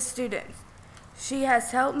or the students. She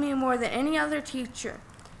has helped me more than any other teacher.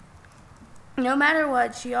 No matter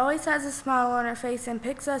what, she always has a smile on her face and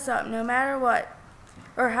picks us up no matter what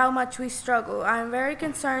or how much we struggle. I am very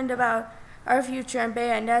concerned about our future in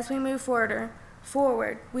band as we move forward.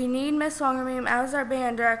 We need Miss Longerbeam as our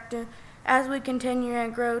band director as we continue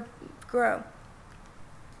and grow.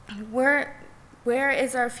 Where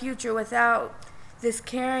is our future without this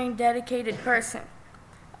caring, dedicated person?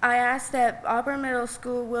 I ask that Auburn Middle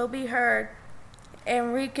School will be heard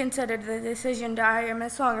and reconsider the decision to hire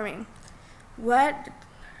Miss Longerbeam. Let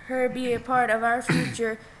her be a part of our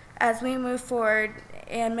future as we move forward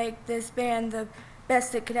and make this band the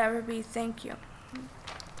best it could ever be. Thank you.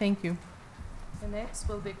 Thank you. The next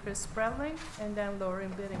will be Chris Spradling and then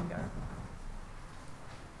Lauren Bittinger.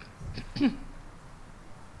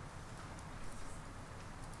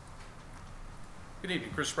 Good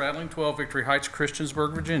evening, Chris Spradling, 12 Victory Heights,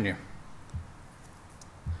 Christiansburg, Virginia.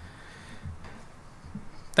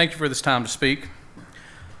 Thank you for this time to speak.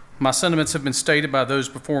 My sentiments have been stated by those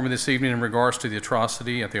before me this evening in regards to the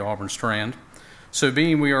atrocity at the Auburn Strand. So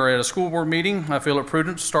being we are at a school board meeting, I feel it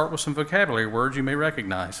prudent to start with some vocabulary words you may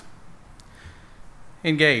recognize.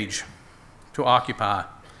 Engage, to occupy,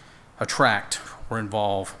 attract, or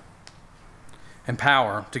involve.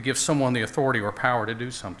 Empower, to give someone the authority or power to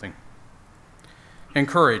do something.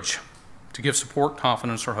 Encourage, to give support,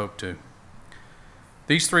 confidence, or hope to.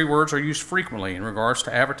 These three words are used frequently in regards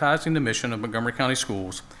to advertising the mission of Montgomery County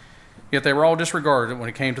Schools, yet they were all disregarded when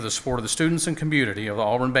it came to the support of the students and community of the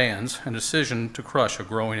Auburn bands and decision to crush a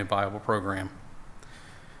growing and viable program.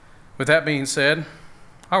 With that being said,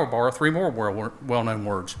 I will borrow three more well-known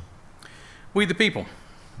words. We the people.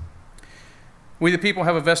 We the people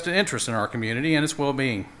have a vested interest in our community and its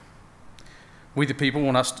well-being. We the people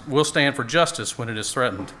will stand for justice when it is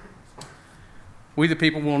threatened. We the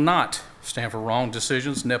people will not stand for wrong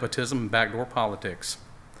decisions, nepotism, and backdoor politics.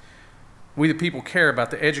 We the people care about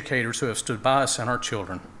the educators who have stood by us and our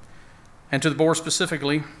children. And to the board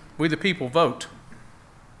specifically, we the people vote.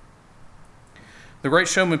 The great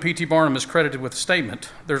showman P.T. Barnum is credited with the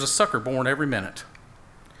statement, "There's a sucker born every minute."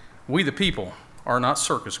 We the people are not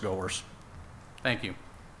circus goers. Thank you.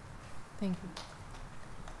 Thank you.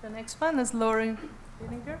 The next one is Lauren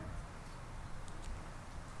Bittinger.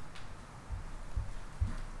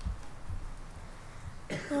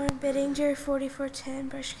 Lauren Bittinger, 4410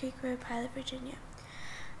 Brush Creek Road, Pilot, Virginia.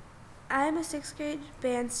 I am a 6th grade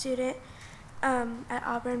band student at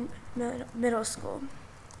Auburn Middle School.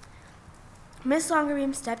 Miss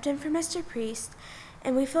Longerbeam stepped in for Mr. Priest,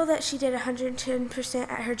 and we feel that she did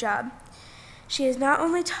 110% at her job. She has not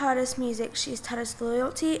only taught us music, she has taught us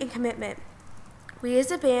loyalty and commitment. We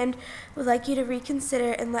as a band would like you to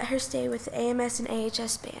reconsider and let her stay with the AMS and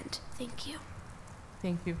AHS band. Thank you.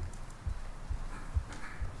 Thank you.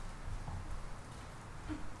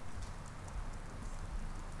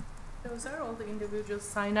 Those are all the individuals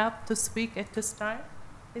signed up to speak at this time.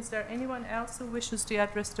 Is there anyone else who wishes to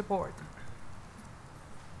address the board?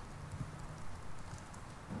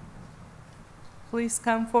 Please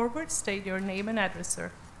come forward, state your name and address,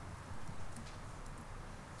 sir.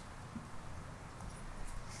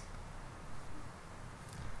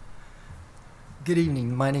 Good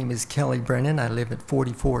evening. My name is Kelly Brennan. I live at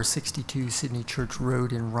 4462 Sydney Church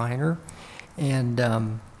Road in Reiner.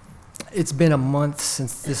 And it's been a month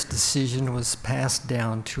since this decision was passed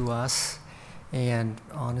down to us. And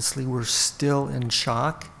honestly, we're still in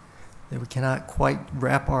shock that we cannot quite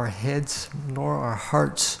wrap our heads nor our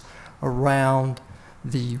hearts around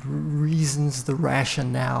the reasons, the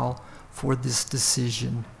rationale for this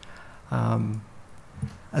decision.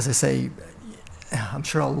 As I say, I'm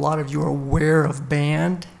sure a lot of you are aware of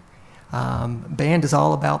band. Band is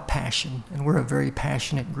all about passion, and we're a very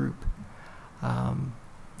passionate group.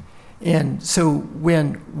 And so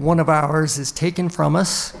when one of ours is taken from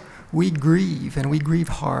us, we grieve, and we grieve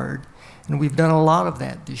hard. And we've done a lot of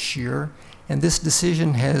that this year, and this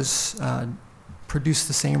decision has produced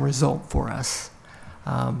the same result for us.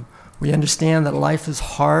 We understand that life is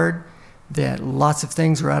hard, that lots of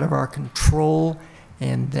things are out of our control,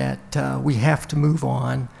 and that we have to move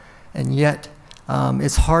on, and yet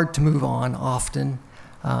it's hard to move on often,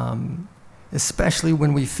 especially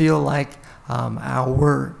when we feel like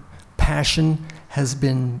our passion has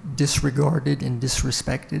been disregarded and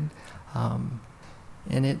disrespected,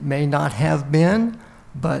 and it may not have been,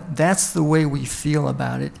 but that's the way we feel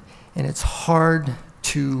about it, and it's hard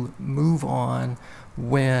to move on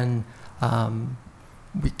when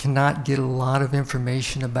we cannot get a lot of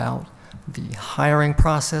information about the hiring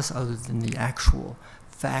process other than the actual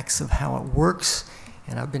facts of how it works.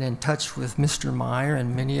 And I've been in touch with Mr. Meyer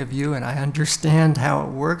and many of you, and I understand how it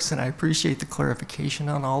works, and I appreciate the clarification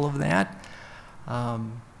on all of that.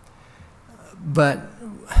 But,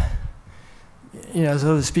 you know, as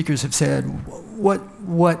other speakers have said,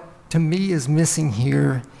 what to me is missing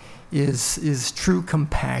here is true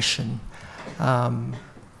compassion.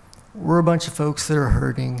 We're a bunch of folks that are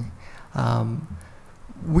hurting.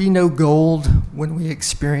 We know gold when we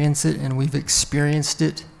experience it, and we've experienced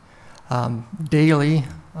it daily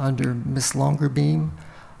under Miss Longerbeam.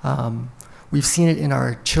 We've seen it in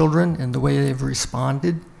our children and the way they've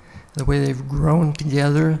responded, the way they've grown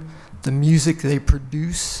together, the music they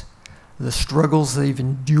produce, the struggles they've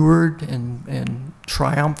endured and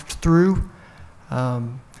triumphed through.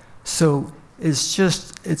 So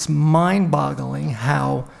it's mind-boggling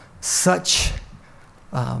how such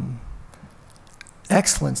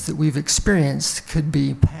excellence that we've experienced could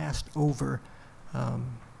be passed over.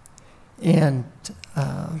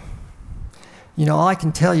 You know, all I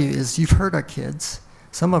can tell you is you've heard our kids,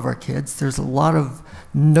 some of our kids. There's a lot of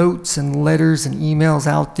notes and letters and emails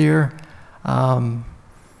out there. And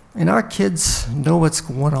our kids know what's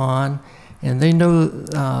going on, and they know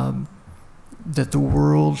that the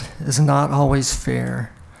world is not always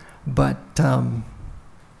fair, but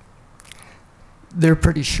they're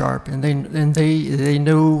pretty sharp, and they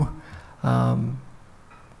know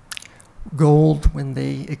gold when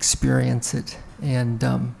they experience it.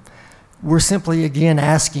 And we're simply again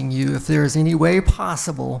asking you if there is any way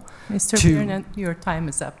possible Mr. to... Biernan, your time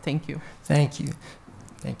is up. Thank you. Thank you.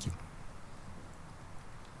 Thank you.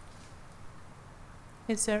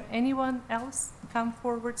 Is there anyone else? Come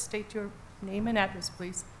forward, state your name and address,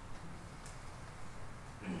 please.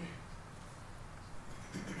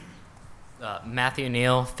 Matthew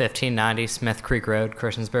Neal, 1590 Smith Creek Road,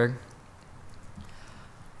 Christiansburg.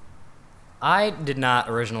 I did not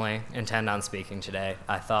originally intend on speaking today.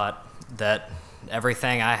 I thought that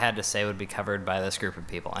everything I had to say would be covered by this group of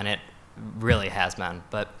people, and it really has been.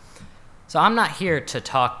 So I'm not here to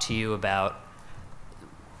talk to you about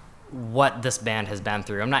what this band has been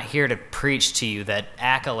through. I'm not here to preach to you that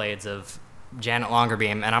accolades of Janet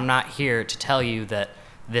Longerbeam, and I'm not here to tell you that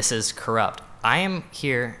this is corrupt. I am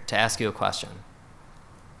here to ask you a question.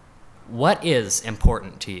 What is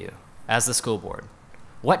important to you as the school board?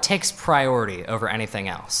 What takes priority over anything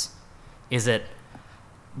else? Is it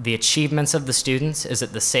the achievements of the students? Is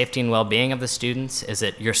it the safety and well-being of the students? Is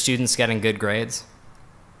it your students getting good grades?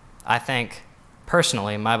 I think,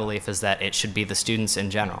 personally, my belief is that it should be the students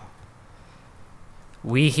in general.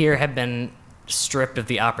 We here have been stripped of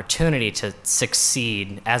the opportunity to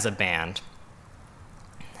succeed as a band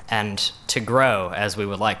and to grow as we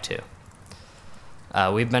would like to.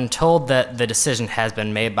 We've been told that the decision has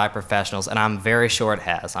been made by professionals, and I'm very sure it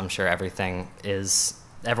has. I'm sure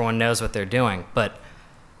everyone knows what they're doing, but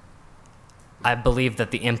I believe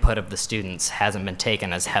that the input of the students hasn't been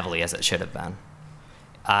taken as heavily as it should have been.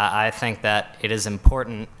 I think that it is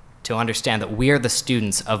important to understand that we are the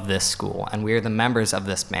students of this school, and we are the members of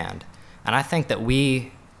this band. And I think that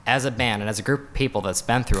we, as a band and as a group of people that's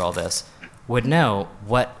been through all this, would know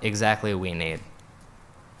what exactly we need.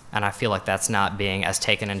 And I feel like that's not being as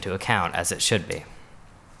taken into account as it should be.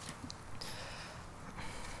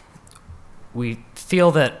 We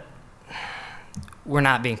feel that we're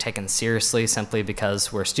not being taken seriously simply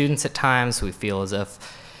because we're students at times. We feel as if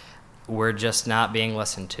we're just not being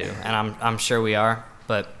listened to, and I'm sure we are,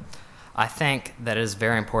 but I think that it is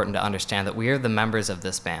very important to understand that we are the members of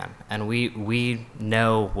this band, and we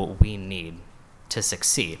know what we need to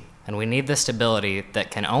succeed, and we need the stability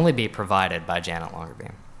that can only be provided by Janet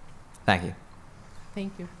Longerbeam. Thank you.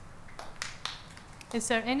 Thank you. Is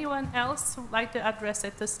there anyone else who would like to address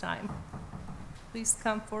at this time? Please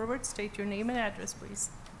come forward, state your name and address, please.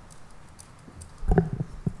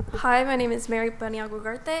 Hi, my name is Mary Baniago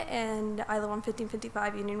Garte, and I live on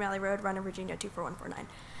 1555 Union Valley Road, Roanoke, Virginia, 24149.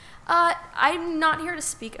 I'm not here to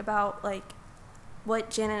speak about what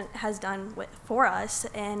Janet has done for us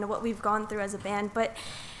and what we've gone through as a band, but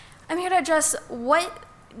I'm here to address what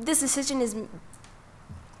this decision is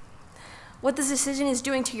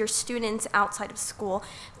doing to your students outside of school,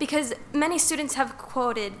 because many students have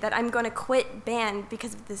quoted that I'm going to quit band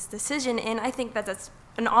because of this decision, and I think that that's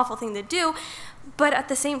an awful thing to do, but at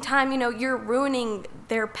the same time, you're ruining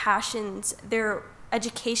their passions, their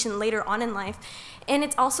education later on in life, and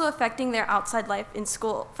it's also affecting their outside life in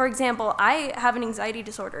school. For example, I have an anxiety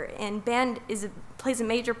disorder, and band plays a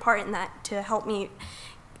major part in that to help me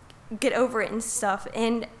get over it and stuff.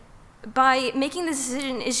 And by making this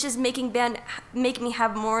decision, it's just making me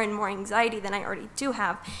have more and more anxiety than I already do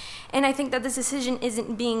have. And I think that this decision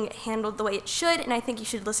isn't being handled the way it should, and I think you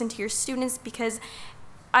should listen to your students, because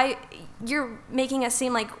you're making us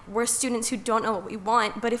seem like we're students who don't know what we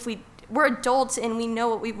want, but if we're adults and we know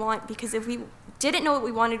what we want, because if we didn't know what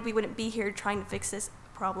we wanted, we wouldn't be here trying to fix this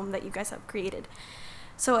problem that you guys have created.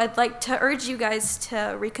 So I'd like to urge you guys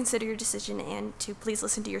to reconsider your decision and to please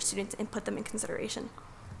listen to your students and put them in consideration.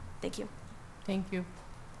 Thank you. Thank you.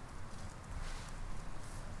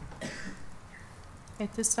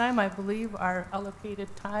 At this time, I believe our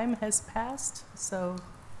allocated time has passed, so,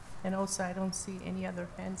 and also I don't see any other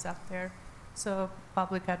hands up there, so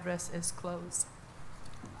public address is closed.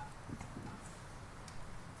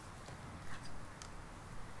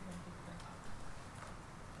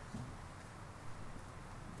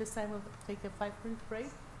 This time we'll take a 5-minute break.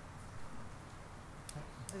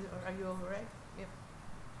 Are you all right? Yep.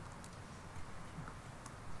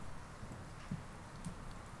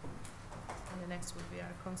 And the next will be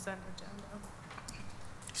our consent agenda.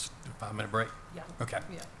 Just do a 5-minute break? Yeah. Okay.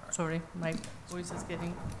 Yeah. Right. Sorry, my voice is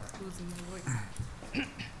getting losing the voice.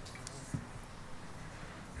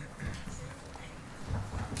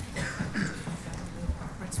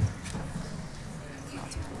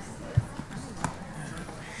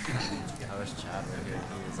 I wish Chad were here. He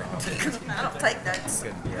was on. I don't take notes.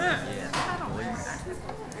 Good. Yeah. I don't take notes.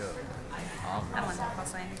 Good. I don't know if I'll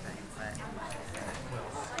say anything, but.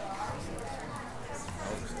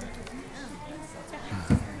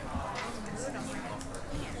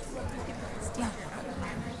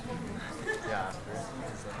 Yeah.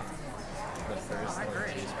 The first I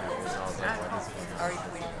agree. Was all day. Yeah,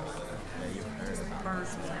 you heard.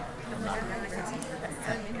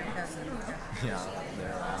 Yeah,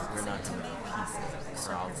 we're not going to piece it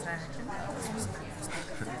problem. So I was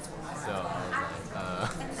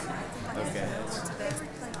like, okay.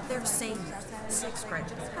 They're seniors, 6th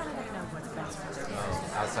graders. How do they know what's best for them?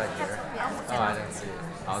 Oh, outside here? Oh, I didn't see it.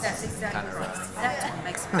 I was That's just exactly kind of right. running. That's what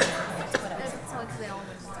makes me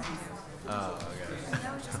Oh, okay.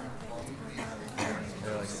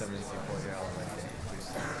 They're like 74-year-old like that.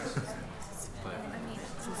 But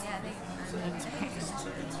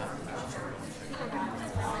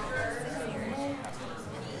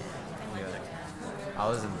yeah, I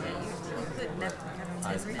was in the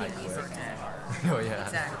I quit. Oh yeah.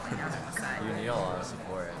 Exactly. You need a lot of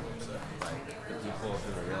support. Like the people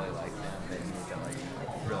who really like them, they need a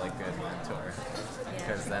really good mentor.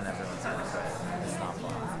 Because then everyone's gonna quit. It's not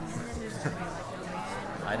fun.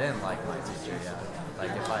 I didn't like my teacher yet.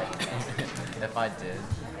 Like if I did,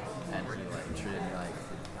 and he like treated me like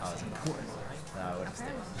I was important, then I would have stayed.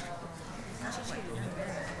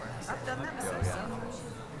 I've done that Oh, myself.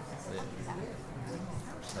 yeah.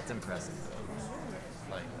 That's impressive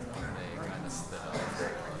though. Like they kind of stood up.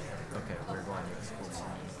 Okay, we're going to school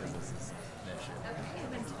tomorrow because this is an issue.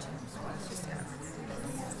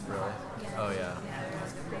 Really? Oh yeah.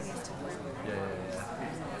 Yeah.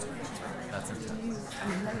 That's intense. I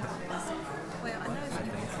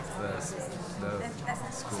think the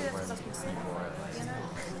school where people are like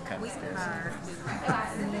kind of scared.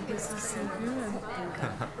 This is so good.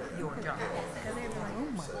 Your job.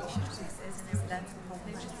 That's the whole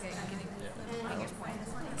thing.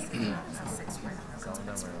 Some of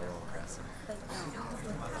them were a little aggressive.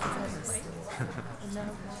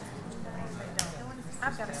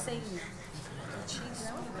 I've got a senior.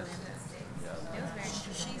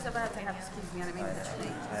 She's about to have, excuse me, I didn't mean to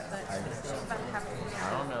speak, but she's about to have. I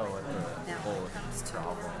don't know what the whole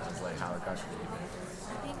problem is, like how it got created. I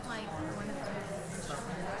think like one of the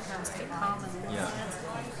comes to common. Yeah.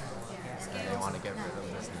 They want to get rid of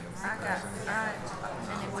this new person. And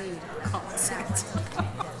then we consent.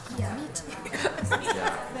 Yeah, me too.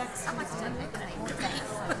 Yeah. I'm like,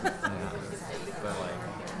 But like,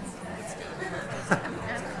 it's good.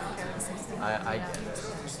 I get it.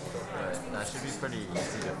 But that should be pretty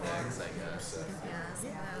easy to fix, I guess. I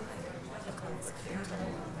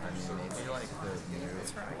mean, maybe like the new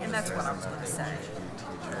and that's what I was going to say.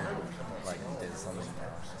 Teacher like did something wrong.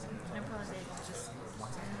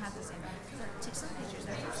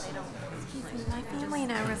 My family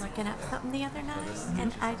and I were looking at something the other night,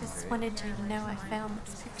 and I just wanted you to know I found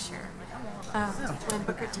this picture when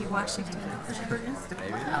Booker T. Washington.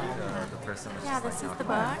 Maybe the person was Yeah, just this like is the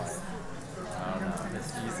box.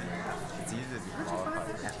 It's easy. It's easy to be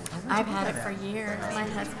qualified. I've had it for years. My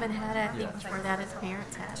husband had it. I think before that his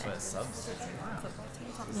parents had it. But substitute.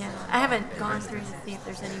 Yeah, I haven't gone through to see if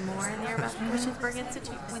there's any more in there about the Christiansburg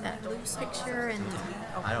Institute. With that picture and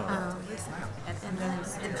I don't know.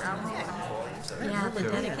 Yeah, the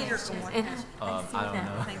dedication. And I see I don't that.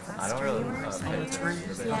 know. I don't really pay attention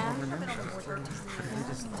to them. Yeah.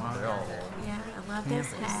 They're all old. Yeah, I love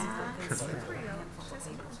those hats. Isn't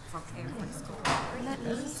that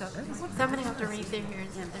neat? So I'm going to have to read through here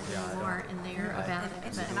and see if there's any more in there about it.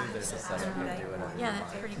 But, yeah,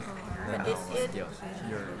 that's pretty cool. But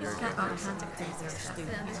it's got all kinds of crazy stuff.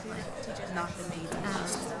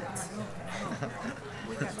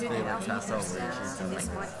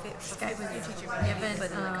 This guy was given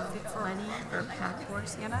money for pack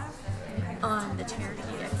horse on the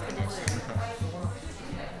charity expedition.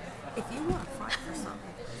 If you want to fight for something.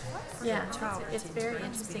 Yeah, it's very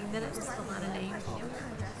interesting. Then it lists a lot of names.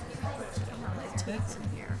 Teens in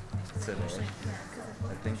here. Today.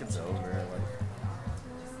 I think it's over. Like.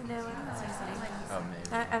 No, I don't see anything. Oh, maybe.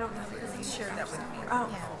 I don't know because he's sure. Oh,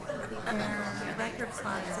 record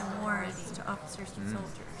slots and warrants to officers and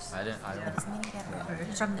soldiers. I don't.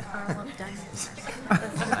 From the Earl of Dundas. I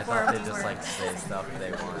thought they just like say stuff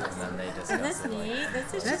they want and then they discuss Isn't this it. neat? This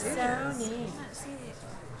is just so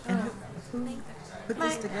neat. Put My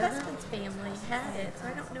this together? husband's family had it, so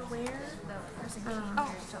I don't know where.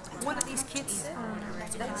 One of these kids.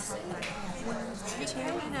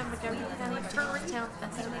 Chairman of Montgomery County Town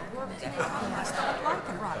Festival.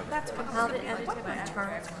 That's what Held it edited by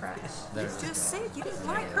Charles Crush. You just said you didn't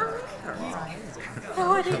like her either.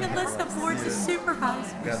 No, I didn't list the boards of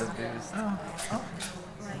supervisors. Got a boost.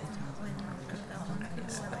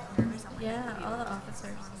 Yeah, all the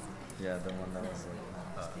officers. Yeah, the one that was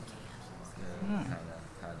like, kind of had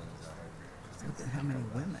Look at how many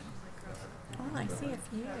women. Oh, I see a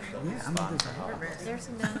few. Yeah, I mean, There's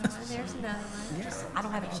another one. There's another one. Yes, I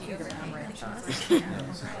don't have a computer. I'm ready.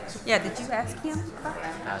 Yeah, did you ask him?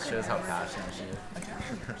 That shows how passionate she is.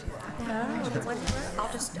 No,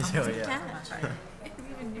 I'll just attach.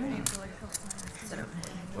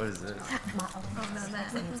 What is this? I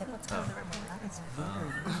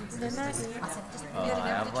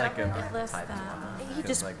have like a type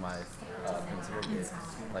because like my principal gave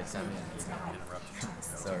like sent me an email.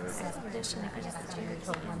 So it was I just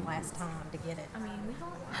told one last time to get it. I mean, we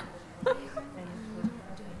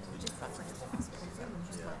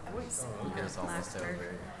it's almost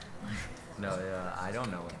over. No, yeah, I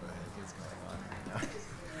don't know what the heck is going on right now.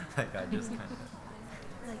 Like I just kind of.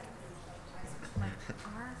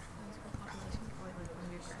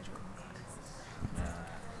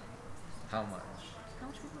 How much?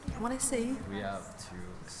 I want to see. We have 2.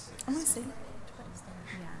 I want to see.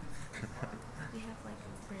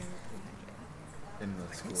 In the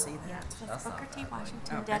school. Yeah, it says Booker T.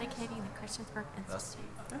 Washington dedicating the Christiansburg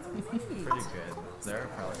Institute. Pretty good. There are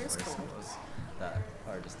probably worse schools that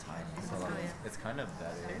are just tiny. So like, it's kind of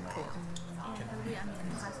better. Cool.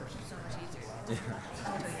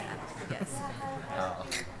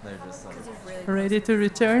 They're just like Ready to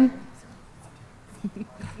return?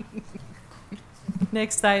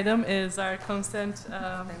 Next item is our consent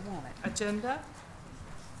agenda.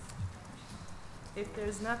 If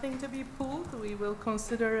there's nothing to be pulled, we will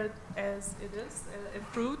consider it as it is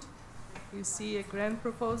approved. You see a grant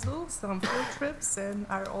proposal, some field trips, and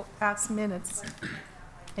our past minutes.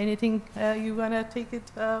 Anything you want to take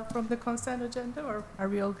it from the consent agenda, or are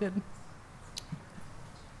we all good?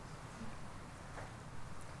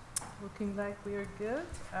 Looking like we are good.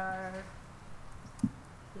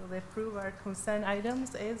 We'll approve our consent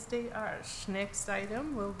items as they are. Next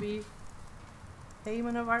item will be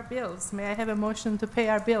payment of our bills. May I have a motion to pay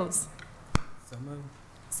our bills? So moved.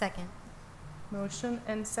 Second. Motion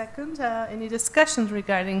and second. Any discussions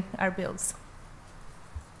regarding our bills?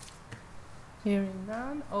 Hearing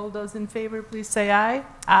none. All those in favor, please say aye.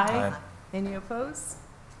 Aye. Any opposed?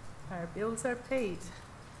 Our bills are paid.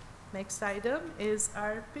 Next item is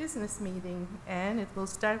our business meeting, and it will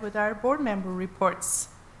start with our board member reports.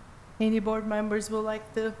 Any board members would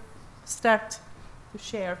like to start to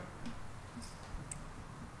share?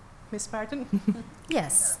 Ms. Martin?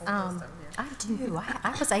 Yes, I do.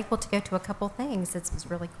 I was able to go to a couple things. It was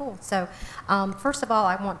really cool. So first of all,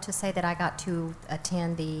 I want to say that I got to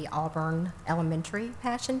attend the Auburn Elementary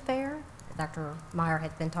Passion Fair. Dr. Meyer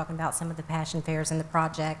had been talking about some of the passion fairs and the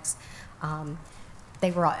projects. They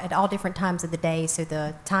were at all different times of the day, so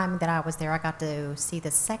the time that I was there, I got to see the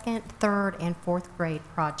 2nd, 3rd, and 4th grade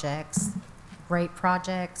projects. Great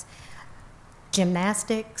projects.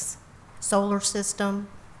 Gymnastics, solar system,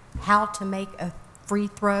 how to make a free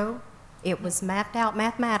throw It was mapped out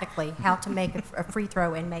mathematically how to make a free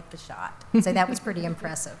throw and make the shot. So that was pretty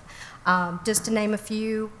impressive. Just to name a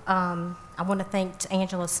few, I want to thank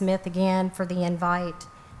Angela Smith again for the invite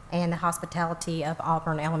and the hospitality of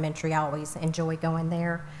Auburn Elementary. I always enjoy going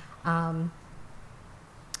there. I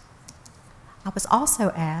was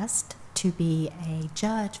also asked to be a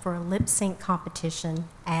judge for a lip sync competition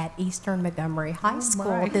at Eastern Montgomery High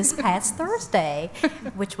School this past Thursday,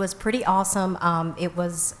 which was pretty awesome. It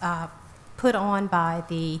was put on by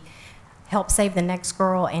the Help Save the Next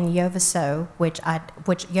Girl and Yovaso, which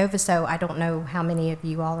Yovaso, I don't know how many of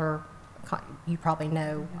you all are, you probably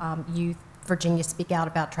know, Youth Virginia Speak Out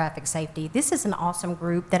About Traffic Safety. This is an awesome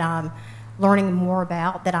group that I'm learning more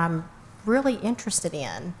about, that I'm really interested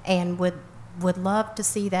in, and would love to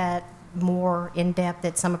see that more in depth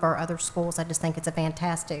at some of our other schools. I just think it's a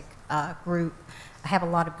fantastic group. I have a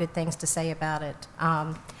lot of good things to say about it.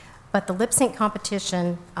 But the lip sync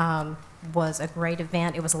competition was a great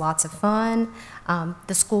event. It was lots of fun.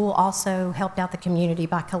 The school also helped out the community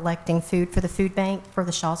by collecting food for the food bank for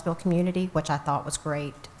the Shawsville community, which I thought was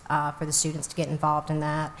great for the students to get involved in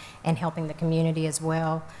that and helping the community as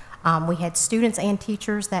well. We had students and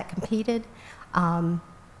teachers that competed. The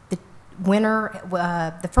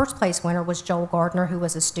first place winner was Joel Gardner, who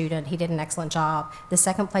was a student. He did an excellent job. The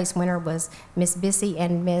second place winner was Miss Bissy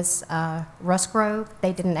and Miss Rusgrove.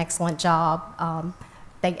 They did an excellent job.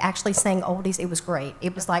 They actually sang oldies. It was great.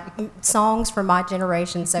 It was like songs from my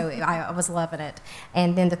generation, so I was loving it.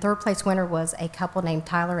 And then the third place winner was a couple named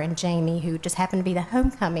Tyler and Jamie, who just happened to be the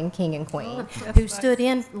homecoming king and queen, who stood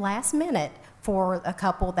in last minute for a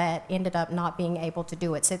couple that ended up not being able to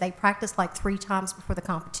do it. So they practiced like 3 times before the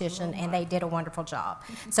competition, and they did a wonderful job.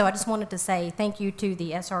 So I just wanted to say thank you to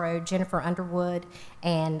the SRO, Jennifer Underwood,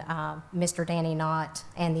 and Mr. Danny Knott,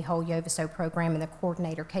 and the whole Yovaso program, and the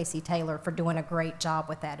coordinator, Casey Taylor, for doing a great job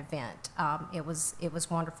with that event. It was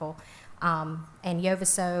wonderful. And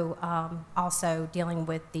Yovaso also dealing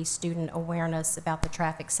with the student awareness about the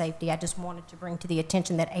traffic safety. I just wanted to bring to the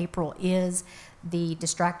attention that April is the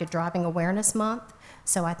Distracted Driving Awareness Month.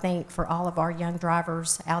 So I think for all of our young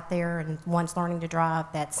drivers out there and ones learning to drive,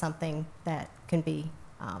 that's something that can be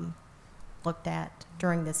looked at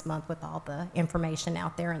during this month with all the information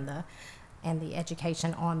out there and the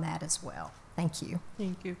education on that as well. Thank you.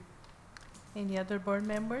 Thank you. Any other board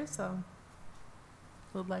members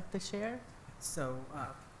would like to share? So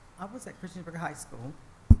I was at Christiansburg High School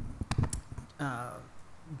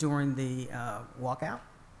during the walkout,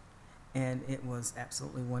 and it was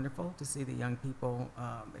absolutely wonderful to see the young people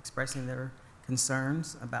expressing their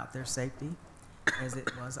concerns about their safety, as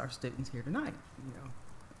it was our students here tonight,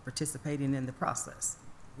 participating in the process.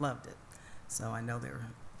 Loved it. So I know there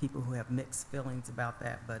are people who have mixed feelings about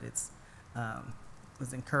that, but it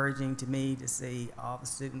was encouraging to me to see all the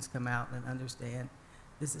students come out and understand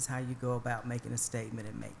this is how you go about making a statement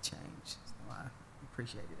and make change. So I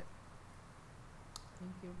appreciated it.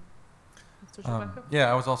 Thank you. Mr. Chewbacca?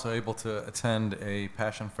 Yeah, I was also able to attend a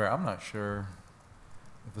passion fair. I'm not sure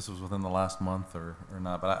if this was within the last month or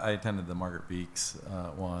not, but I attended the Margaret Beeks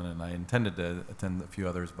one, and I intended to attend a few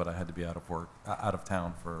others, but I had to be out of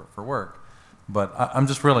town for work. But I'm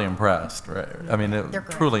just really impressed, right? I mean,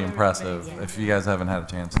 truly impressive. Yeah. If you guys haven't had a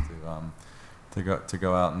chance to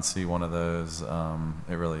go out and see one of those,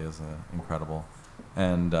 it really is incredible.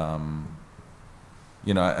 And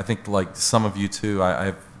I think like some of you too,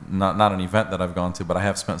 I've not an event that I've gone to, but I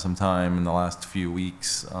have spent some time in the last few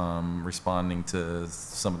weeks responding to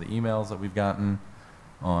some of the emails that we've gotten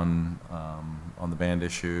on the band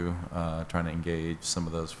issue, trying to engage some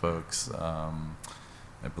of those folks.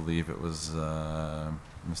 I believe it was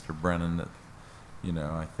Mr. Brennan that,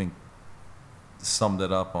 I think summed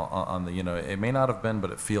it up on the, it may not have been,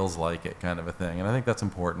 but it feels like it kind of a thing. And I think that's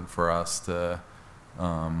important for us to,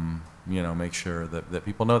 make sure that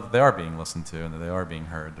people know that they are being listened to and that they are being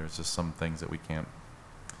heard. There's just some things that we can't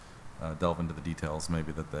delve into the details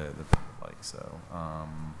maybe that they would like. So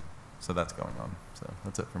that's going on. So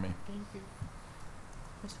that's it for me. Thank you.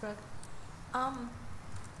 Ms. Brett?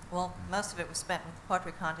 Well, most of it was spent with the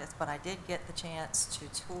poetry contest, but I did get the chance to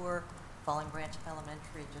tour Falling Branch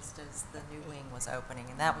Elementary just as the new wing was opening,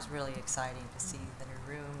 and that was really exciting to see the new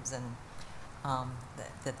rooms and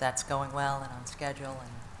that's going well and on schedule,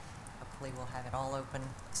 and hopefully we'll have it all open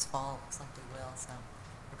this fall. Looks like we will, so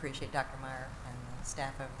I appreciate Dr. Meyer and the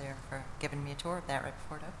staff over there for giving me a tour of that right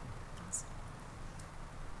before it opened. Thanks.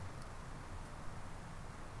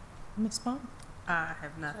 Ms. Bond? I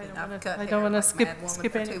have nothing. I don't want to skip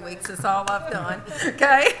any. For 2 weeks is all I've done.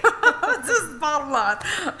 Okay, this is the bottom line.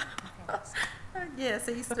 Yes,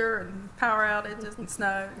 Easter and power outages and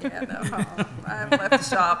snow. Yeah, no, I haven't left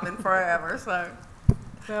the shop in forever, so.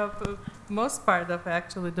 Well, for most part of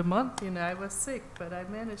actually the month, I was sick, but I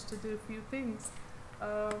managed to do a few things.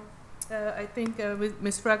 I think with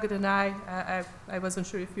Ms. Froggatt and I wasn't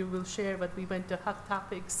sure if you will share, but we went to Hot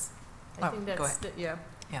Topics. I think that's go ahead. Yeah.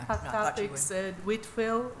 Yeah, Hot no, I thought you Topics at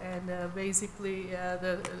Whitfield, and basically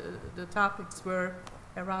the topics were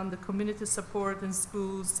around the community support in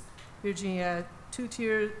schools, Virginia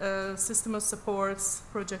two-tier system of supports,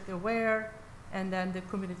 Project Aware, and then the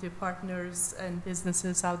community partners and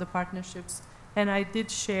businesses, how the partnerships. And I did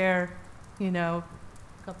share, a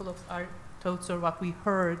couple of our thoughts or what we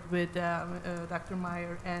heard with Dr.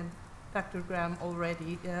 Meyer and Dr. Graham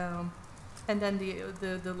already. And then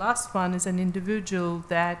the last one is an individual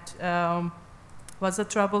that was a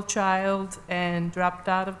troubled child and dropped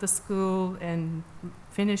out of the school and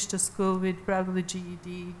finished the school with probably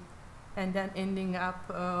GED, and then ending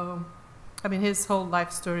up, his whole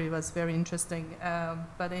life story was very interesting,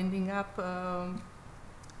 but ending up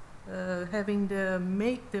having the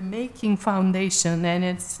Making Foundation, and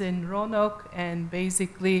it's in Roanoke, and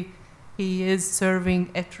basically he is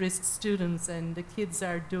serving at-risk students, and the kids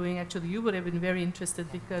are doing, actually you would have been very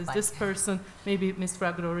interested because this person, maybe Ms.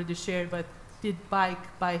 Froggatt already shared, but did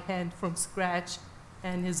bike by hand from scratch,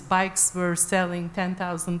 and his bikes were selling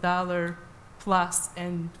 $10,000 plus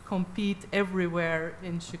and compete everywhere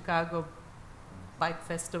in Chicago Bike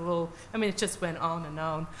Festival. It just went on and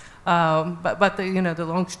on. But the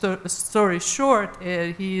long story short,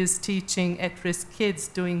 he is teaching at-risk kids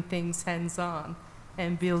doing things hands-on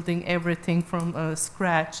and building everything from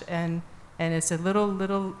scratch. And it's a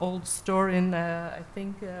little old store in, I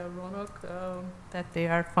think, Roanoke, that they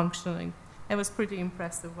are functioning. It was pretty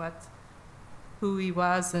impressive who he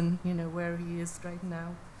was and where he is right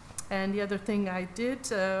now. And the other thing I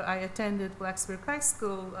did, I attended Blacksburg High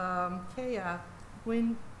School, KEA,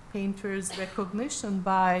 Wind Painters recognition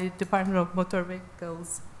by Department of Motor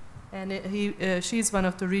Vehicles. And she's one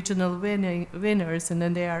of the regional winners, and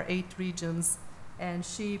then there are 8 regions. And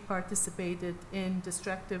she participated in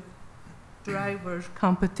distracted driver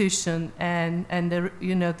competition, and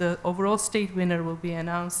the overall state winner will be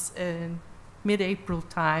announced in mid-April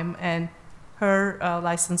time, and her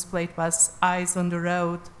license plate was Eyes on the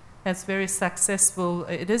Road. That's very successful.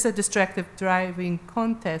 It is a distracted driving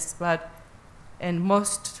contest, and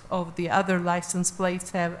most of the other license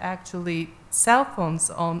plates have actually cell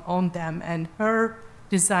phones on them, and her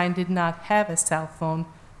design did not have a cell phone,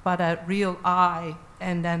 but a real eye,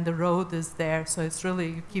 and then the road is there, so it's really,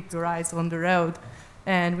 you keep your eyes on the road.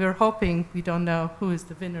 And we're hoping, we don't know who is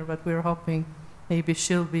the winner, but we're hoping maybe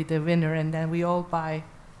she'll be the winner, and then we all buy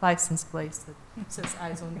license plates that says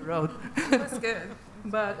Eyes on the Road. That's good.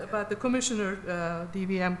 But the commissioner,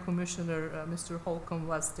 DVM commissioner, Mr. Holcomb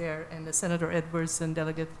was there, and the Senator Edwards and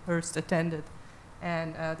Delegate Hurst attended,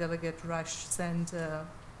 and Delegate Rush sent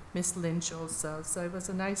Miss Lynch also. So it was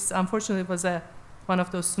a nice, unfortunately it was one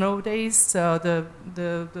of those snow days, so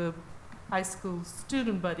the high school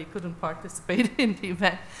student body couldn't participate in the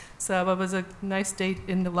event. So it was a nice day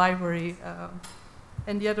in the library.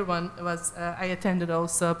 And the other one was, I attended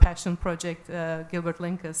also Passion Project, Gilbert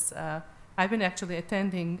Linkus. I've been actually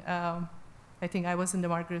attending, I think I was in the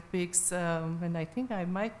Margaret Biggs, and I think I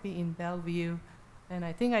might be in Bellevue, and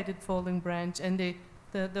I think I did Falling Branch. And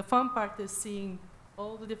the fun part is seeing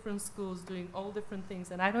all the different schools doing all different things,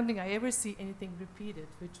 and I don't think I ever see anything repeated,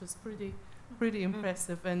 which was pretty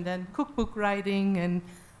impressive. And then cookbook writing, and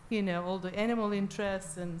all the animal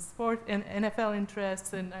interests and sport and NFL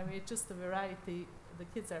interests, and it's just a variety the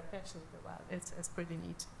kids are passionate about. It's pretty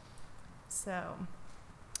neat. So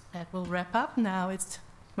that will wrap up now. It's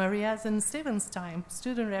Maria's and Steven's time.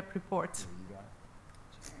 Student rep report.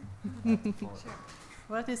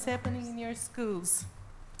 What is happening in your schools?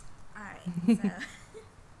 All right. So.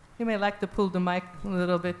 You may like to pull the mic a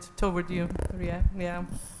little bit toward you, Maria. Yeah,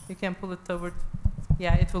 you can pull it toward.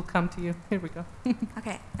 Yeah, it will come to you. Here we go.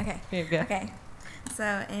 Okay. Here you go. Okay.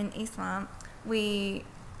 So in East Mont, we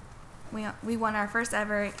won our first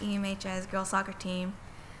ever EMHS girls soccer team.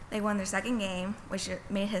 They won their second game, which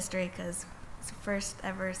made history because it's the first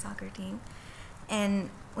ever soccer team.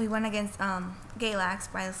 And we won against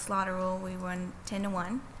Galax by the slaughter rule. We won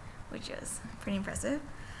 10-1, which was pretty impressive.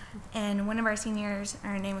 And one of our seniors,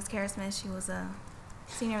 her name was Kara Smith. She was a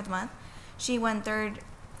senior of the month. She won 3rd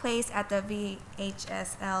place at the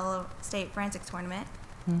VHSL State Forensics Tournament,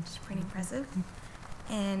 which is pretty impressive.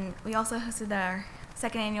 And we also hosted our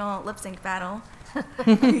 2nd annual lip sync battle.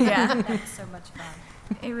 Yeah. That was so much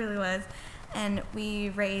fun. It really was. And we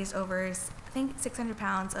raised over, I think, 600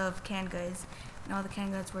 pounds of canned goods. and all the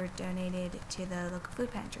canned goods were donated to the local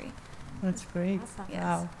food pantry. That's great. Yes.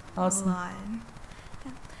 Wow. Awesome. A lot.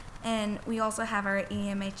 Yeah. And we also have our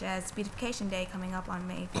EMHS Beautification Day coming up on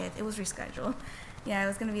May 5th. It was rescheduled. Yeah, it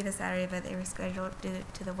was going to be this Saturday, but they rescheduled due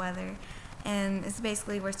to the weather. And it's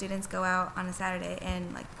basically where students go out on a Saturday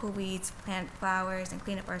and like pull weeds, plant flowers, and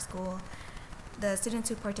clean up our school. The students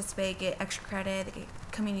who participate get extra credit, they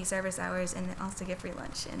get community service hours, and also get free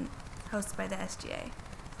lunch, and hosted by the SGA.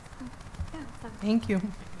 Yeah. Thank you.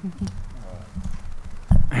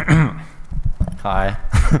 Hi,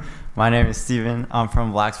 my name is Steven. I'm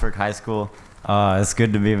from Blacksburg High School. It's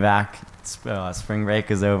good to be back. Spring break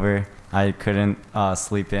is over. I couldn't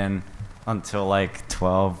sleep in until like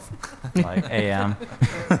 12 a.m.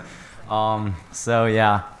 So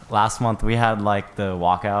yeah, last month we had like the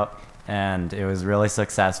walkout, and it was really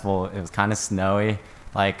successful. It was kind of snowy.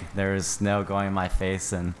 Like there was snow going in my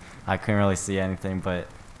face, and I couldn't really see anything, but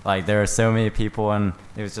like there were so many people, and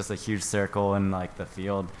it was just a huge circle in like the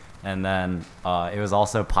field. And then it was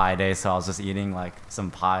also pie day, so I was just eating like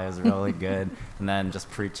some pie. It was really good. And then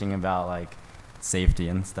just preaching about like safety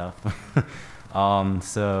and stuff.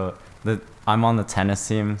 So I'm on the tennis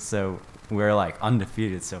team, so we're like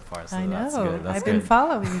undefeated so far. So I know. that's good. That's I've been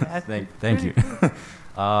following that. Thank you.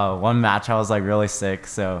 One match I was like really sick,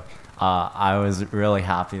 so I was really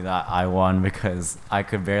happy that I won because I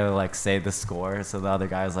could barely like say the score. So the other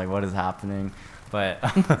guy was like, "What is happening?" But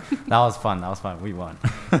that was fun. That was fun. We won.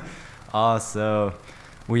 So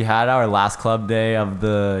we had our last club day of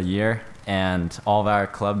the year, and all of our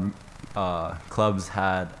clubs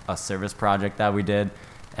had a service project that we did.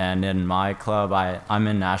 And in my club, I'm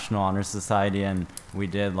in National Honor Society, and we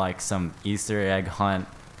did like some Easter egg hunt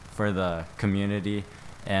for the community.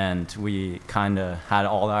 And we kind of had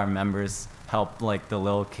all our members help like the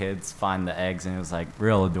little kids find the eggs, and it was like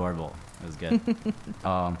real adorable. It was good.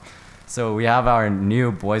 So we have our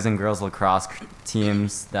new boys and girls lacrosse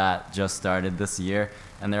teams that just started this year,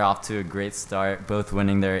 and they're off to a great start, both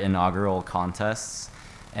winning their inaugural contests.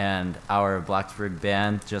 And our Blacksburg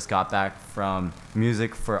band just got back from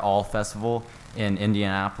Music for All Festival in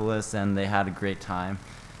Indianapolis, and they had a great time.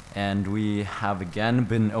 And we have again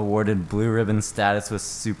been awarded blue ribbon status with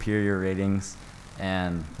superior ratings,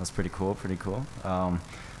 and that's pretty cool.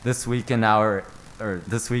 This week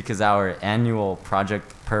is our annual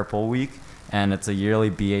Project Purple Week, and it's a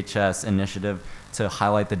yearly BHS initiative to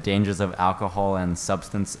highlight the dangers of alcohol and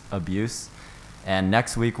substance abuse. And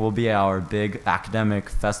next week will be our big academic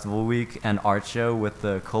festival week and art show with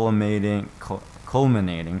the culminating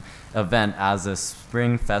event as a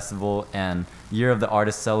spring festival and Year of the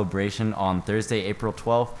Artist celebration on Thursday, April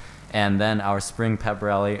 12th, and then our spring pep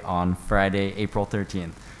rally on Friday, April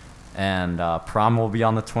 13th. And prom will be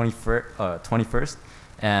on the 21st,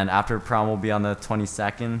 and after prom will be on the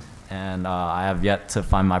 22nd. And I have yet to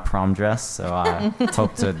find my prom dress, so I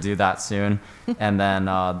hope to do that soon. And then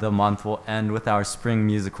the month will end with our spring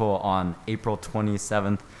musical on April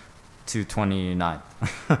 27th to 29th.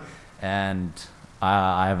 And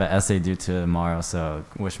I have an essay due tomorrow, so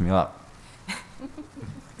wish me luck.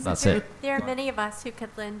 That's it. There are many of us who could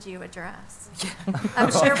lend you a dress.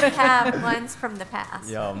 I'm sure we have ones from the past.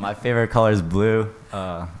 Yo, my favorite color is blue.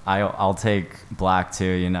 I'll take black too.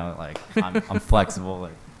 You know, like I'm flexible.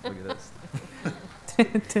 Like, look at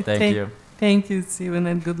this. Thank you. Thank you, Steven,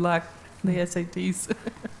 and good luck the SATs.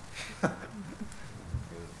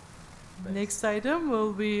 Next item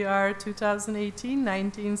will be our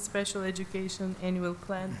 2018-19 Special Education Annual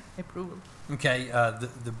Plan approval. Okay,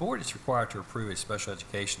 the board is required to approve a special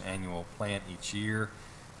education annual plan each year.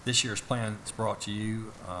 This year's plan is brought to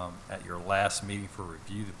you at your last meeting for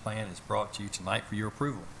review. The plan is brought to you tonight for your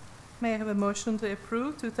approval. May I have a motion to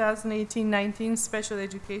approve 2018-19 Special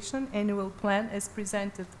Education Annual Plan as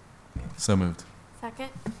presented? So moved. Second.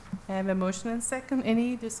 I have a motion and second.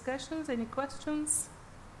 Any discussions, any questions?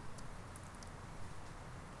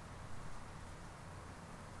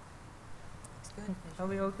 Are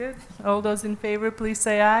we all good? All those in favor, please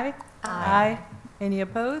say aye. Aye. Any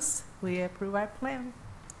opposed? We approve our plan.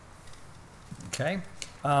 Okay.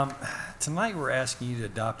 Tonight we're asking you to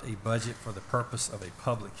adopt a budget for the purpose of a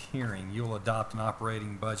public hearing. You'll adopt an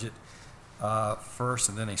operating budget first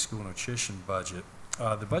and then a school nutrition budget.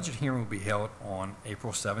 The budget hearing will be held on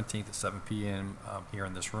April 17th at 7 p.m. Here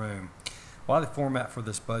in this room. While the format for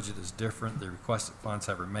this budget is different, the requested funds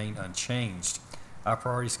have remained unchanged. Our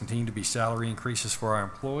priorities continue to be salary increases for our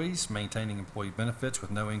employees, maintaining employee benefits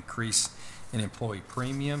with no increase in employee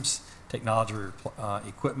premiums, technology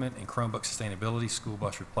equipment and Chromebook sustainability, school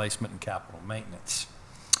bus replacement, and capital maintenance.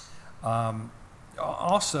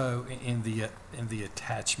 Also, in the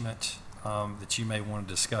attachment, that you may want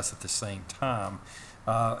to discuss at the same time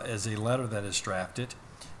is a letter that is drafted.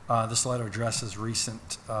 This letter addresses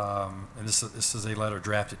recent, and this is a letter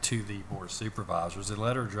drafted to the Board of Supervisors. The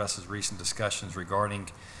letter addresses recent discussions regarding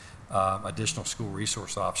additional school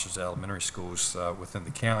resource officers at elementary schools within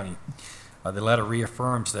the county. The letter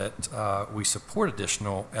reaffirms that we support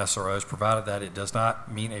additional SROs, provided that it does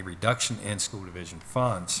not mean a reduction in school division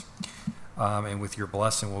funds. And with your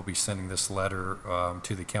blessing, we'll be sending this letter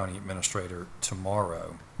to the county administrator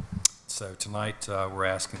tomorrow. So tonight, we're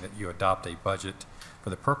asking that you adopt a budget for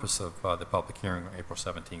the purpose of the public hearing on April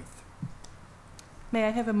 17th. May I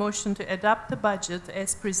have a motion to adopt the budget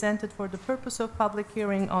as presented for the purpose of public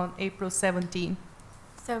hearing on April 17?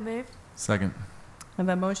 So moved. Second. I have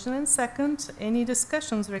a motion and second. Any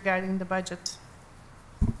discussions regarding the budget?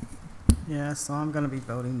 Yeah, so I'm going to be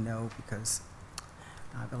voting no because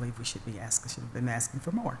I believe we should have been asking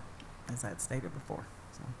for more, as I had stated before.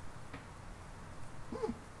 So.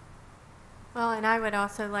 Well, and I would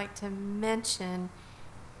also like to mention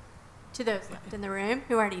to those left in the room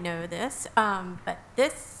who already know this, but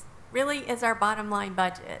this really is our bottom line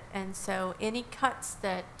budget. And so any cuts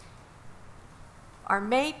that are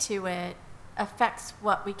made to it affects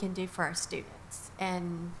what we can do for our students.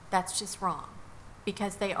 And that's just wrong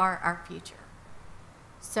because they are our future.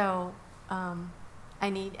 So I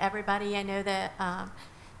need everybody. I know that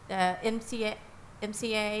the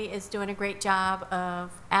MCA is doing a great job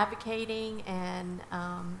of advocating and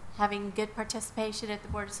having good participation at the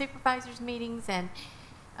Board of Supervisors meetings, and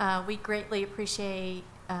we greatly appreciate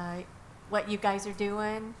what you guys are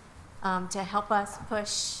doing to help us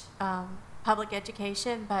push public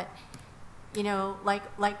education. But you know,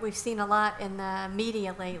 like we've seen a lot in the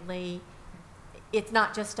media lately, it's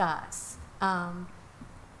not just us, and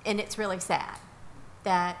it's really sad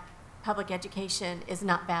that public education is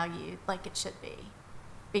not valued like it should be,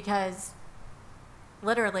 because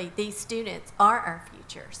literally these students are our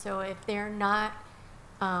future. So if they're not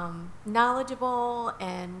knowledgeable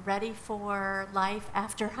and ready for life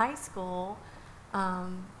after high school,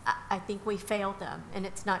 I think we failed them. And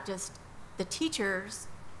it's not just the teachers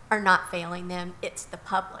are not failing them, it's the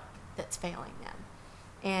public that's failing them.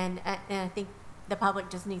 And I think the public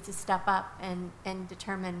just needs to step up and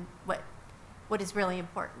determine what is really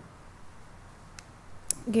important.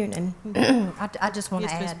 Goonan, I just want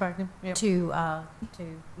to Yes, Ms. add Parkin. Yep. to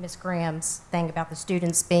Ms. Graham's thing about the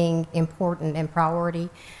students being important and priority.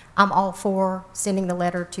 I'm all for sending the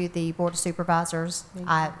letter to the Board of Supervisors.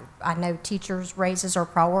 I know teachers' raises are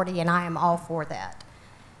priority, and I am all for that.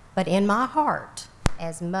 But in my heart,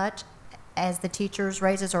 as much as the teachers'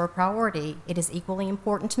 raises are a priority, it is equally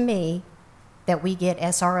important to me that we get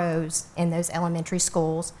SROs in those elementary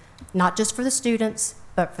schools, not just for the students,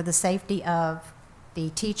 but for the safety of the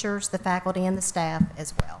teachers, the faculty, and the staff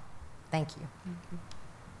as well. Thank you.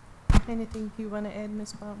 Anything you want to add,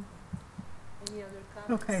 Ms. Baum? Any other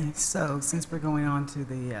comments? Okay, so since we're going on to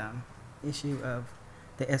the issue of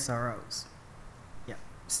the SROs, yeah,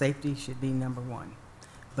 safety should be number one,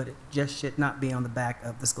 but it just should not be on the back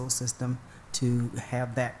of the school system to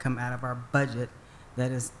have that come out of our budget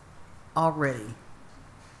that is already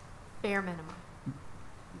Bare minimum.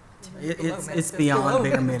 it's beyond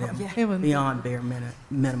bare minimum. Yeah. Beyond bare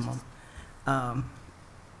minimum.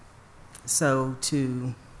 So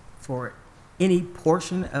for any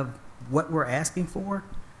portion of what we're asking for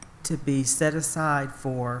to be set aside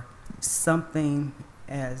for something,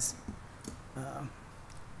 as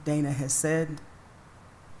Dana has said,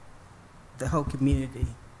 the whole community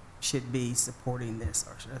should be supporting this,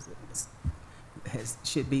 or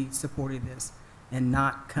should be supporting this, and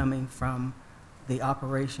not coming from the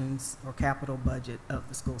operations or capital budget of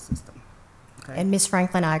the school system. Okay? And Ms.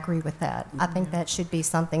 Franklin, I agree with that. I think that should be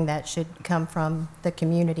something that should come from the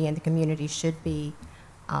community, and the community should be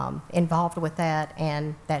involved with that,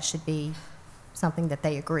 and that should be something that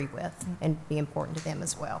they agree with and be important to them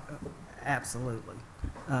as well. Absolutely.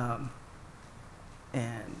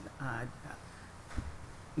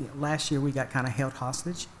 Last year we got kind of held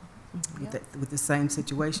hostage with the same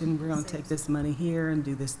situation. We're going to take this money here and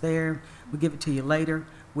do this there. We'll give it to you later,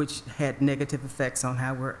 which had negative effects on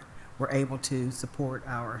how we're able to support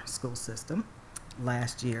our school system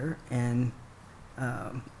last year. And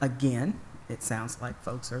again, it sounds like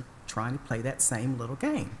folks are trying to play that same little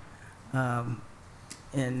game.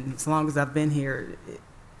 And as long as I've been here,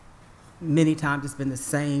 many times it's been the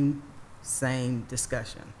same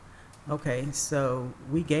discussion. Okay, so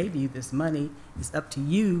we gave you this money. It's up to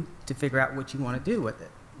you to figure out what you want to do with it,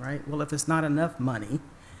 right? Well, if it's not enough money,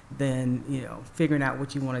 then, figuring out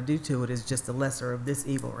what you want to do to it is just the lesser of this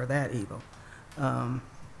evil or that evil.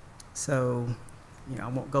 So you know, I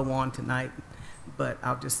won't go on tonight, but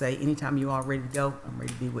I'll just say, anytime you all ready to go, I'm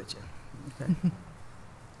ready to be with you. Okay.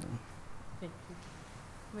 Thank you.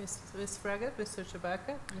 Ms. Fraga, Mr.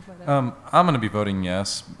 Chewbacca? I'm going to be voting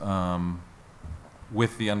yes,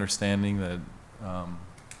 with the understanding that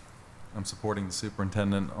I'm supporting the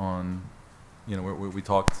superintendent on, you know, we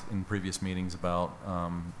talked in previous meetings about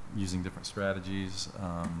using different strategies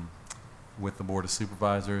with the Board of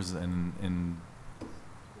Supervisors, and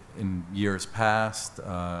in years past,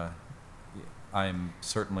 I'm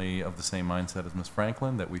certainly of the same mindset as Ms.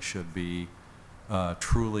 Franklin, that we should be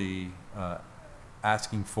truly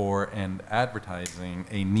asking for and advertising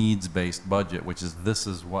a needs-based budget, which is, this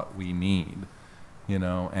is what we need, you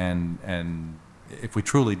know, and if we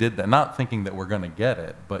truly did that, not thinking that we're going to get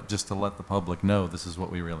it, but just to let the public know this is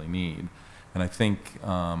what we really need. And I think,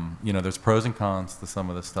 you know, there's pros and cons to some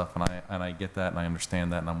of this stuff, and I get that, and I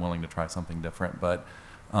understand that, and I'm willing to try something different. But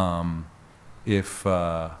if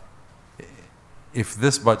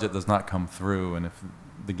this budget does not come through, and if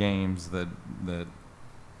the games that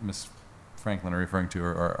Ms. Franklin are referring to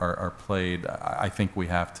are played, I think we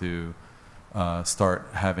have to start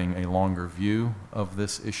having a longer view of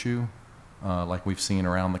this issue, like we've seen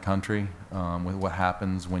around the country, with what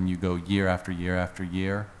happens when you go year after year after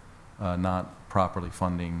year, not properly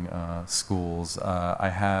funding schools. I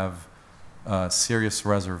have serious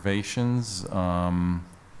reservations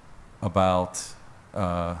about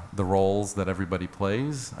the roles that everybody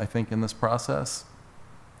plays, I think, in this process,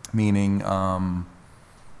 meaning,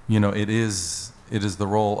 you know, it is our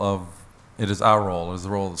role, it is the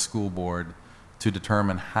role of the school board to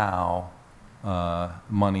determine how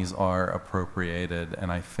monies are appropriated.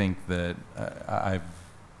 And I think that I've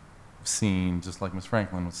seen, just like Ms.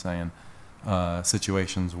 Franklin was saying,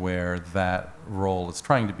 situations where that role is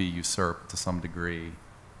trying to be usurped to some degree,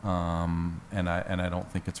 and I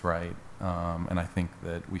don't think it's right, and I think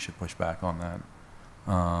that we should push back on that,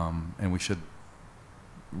 and we should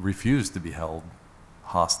refuse to be held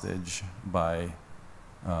hostage by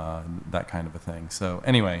that kind of a thing. So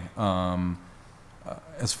anyway,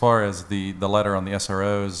 as far as the letter on the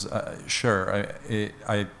SROs, sure.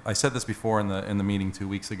 I said this before in the meeting 2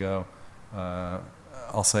 weeks ago.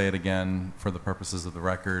 I'll say it again for the purposes of the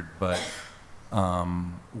record. But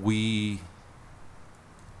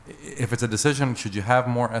if it's a decision, should you have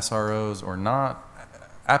more SROs or not?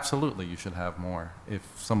 Absolutely, you should have more if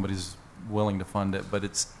somebody's willing to fund it. But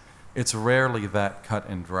it's rarely that cut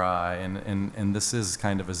and dry, and this is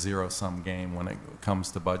kind of a zero-sum game when it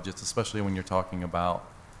comes to budgets, especially when you're talking about,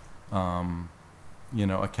 you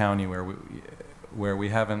know, a county where we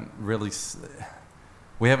haven't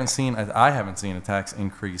seen a tax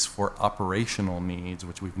increase for operational needs,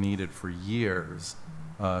 which we've needed for years,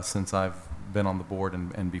 since I've been on the board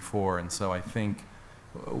and before. And so I think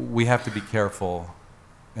we have to be careful,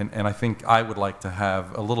 and I think I would like to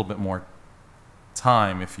have a little bit more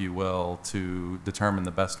time, if you will, to determine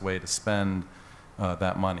the best way to spend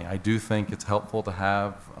that money. I do think it's helpful to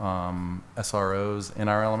have SROs in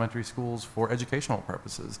our elementary schools for educational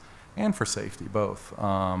purposes and for safety, both.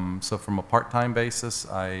 So from a part-time basis,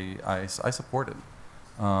 I support it.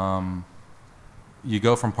 You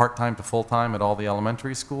go from part-time to full-time at all the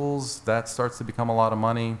elementary schools, that starts to become a lot of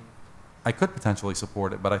money. I could potentially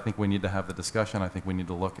support it, but I think we need to have the discussion. I think we need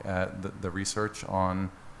to look at the research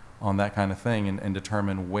on that kind of thing, and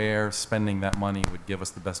determine where spending that money would give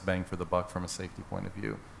us the best bang for the buck from a safety point of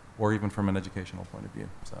view, or even from an educational point of view.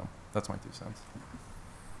 So that's my 2 cents.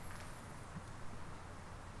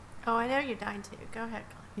 Oh, I know you're dying to. Go ahead,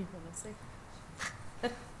 Connie.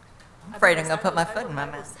 I'm afraid I'm going to put my foot in my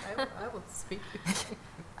mouth. I will speak.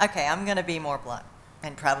 Okay, I'm going to be more blunt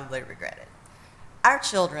and probably regret it. Our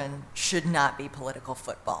children should not be political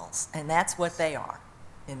footballs, and that's what they are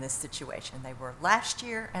in this situation. They were last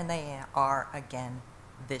year, and they are again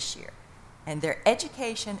this year. And their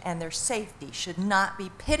education and their safety should not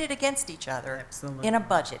be pitted against each other. Absolutely. In a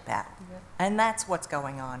budget battle. Yep. And that's what's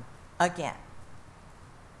going on again.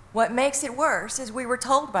 What makes it worse is we were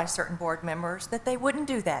told by certain board members that they wouldn't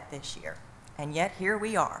do that this year. And yet here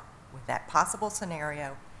we are with that possible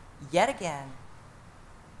scenario yet again.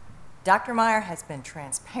 Dr. Meyer has been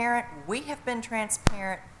transparent. We have been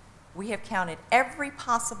transparent. We have counted every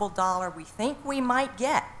possible dollar we think we might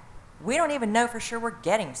get. We don't even know for sure we're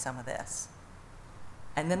getting some of this.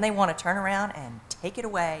 And then they want to turn around and take it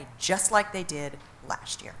away just like they did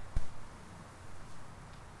last year.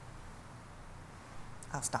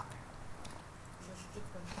 I'll stop there.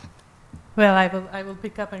 Well, I will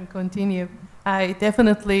pick up and continue. I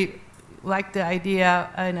definitely like the idea,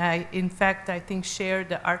 and in fact, I think shared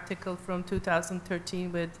the article from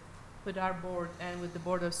 2013 with our board and with the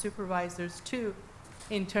Board of Supervisors too,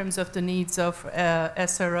 in terms of the needs of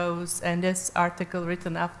SROs, and this article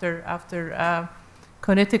written after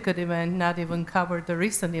Connecticut event, not even covered the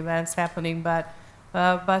recent events happening, but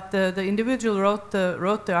the individual wrote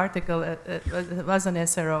the article, was an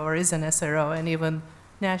SRO or is an SRO, and even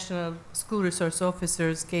National School Resource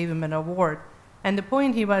Officers gave him an award. And the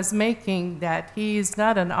point he was making that he is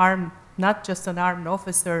not just an armed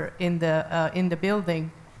officer in the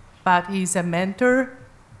building, but he's a mentor,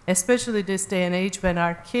 especially this day and age when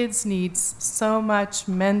our kids need so much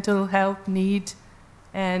mental health need,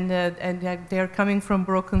 and they're coming from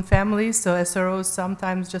broken families, so SRO is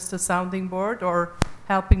sometimes just a sounding board or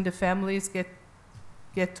helping the families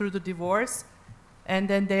get through the divorce, and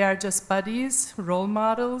then they are just buddies, role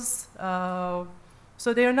models.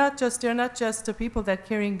 So they're not just the people that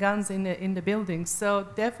carrying guns in the building. So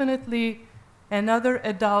definitely another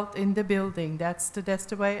adult in the building. That's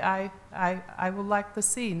the way I would like to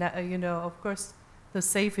see. You know, of course, the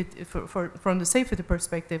safety from the safety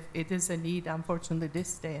perspective, it is a need, unfortunately,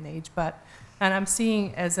 this day and age. And I'm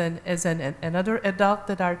seeing as another adult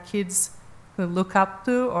that our kids look up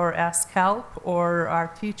to or ask help, or our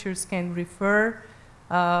teachers can refer.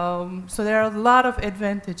 So there are a lot of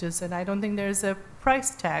advantages, and I don't think there's a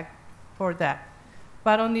price tag for that.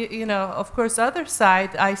 But on the, you know, of course, other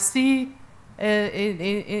side, I see,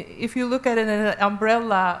 if you look at it in an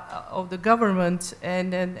umbrella of the government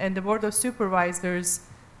and the Board of Supervisors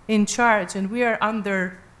in charge, and we are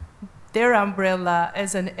under their umbrella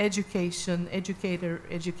as an education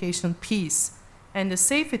piece, and the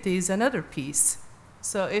safety is another piece.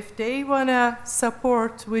 So if they want to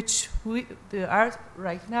support, which we are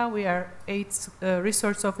right now, we are 8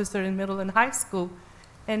 resource officers in middle and high school,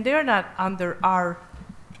 and they're not under our,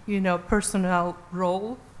 you know, personnel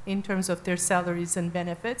role in terms of their salaries and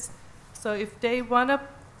benefits. So if they want to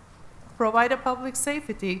provide a public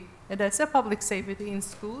safety, and that's a public safety in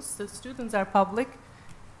schools, the students are public,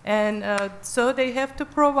 and so they have to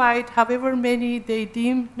provide however many they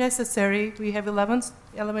deem necessary. We have 11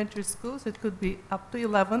 elementary schools. It could be up to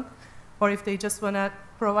 11, or if they just want to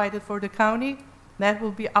provide it for the county, that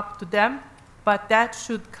will be up to them. But that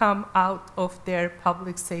should come out of their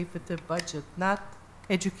public safety budget, not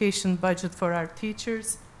education budget for our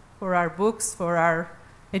teachers, for our books, for our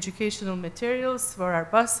educational materials, for our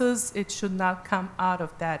buses. It should not come out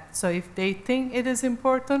of that. So if they think it is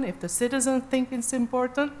important, if the citizens think it's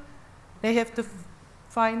important, they have to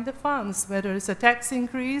find the funds, whether it's a tax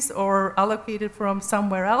increase or allocated from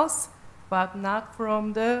somewhere else, but not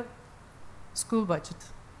from the school budget.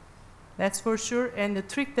 That's for sure. And the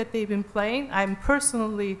trick that they've been playing, I'm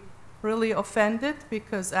personally really offended,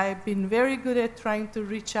 because I've been very good at trying to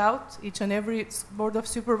reach out each and every Board of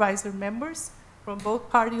Supervisor members from both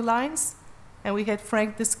party lines, and we had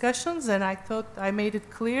frank discussions, and I thought I made it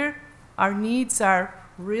clear our needs are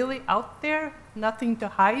really out there, nothing to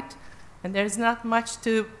hide, and there's not much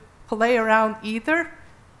to play around either.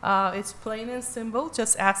 It's plain and simple,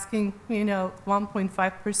 just asking, you know,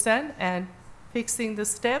 1.5% and fixing the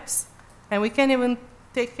steps, and we can't even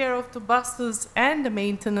take care of the buses and the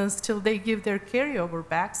maintenance till they give their carryover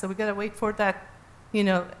back, so we gotta wait for that, you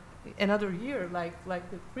know, another year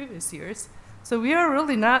like the previous years. So we are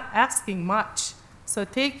really not asking much. So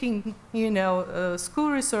taking, you know,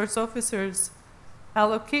 school resource officers'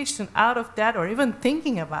 allocation out of that, or even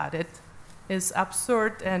thinking about it, is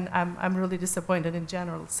absurd, and I'm really disappointed in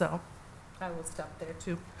general. So I will stop there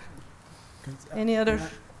too. Any other?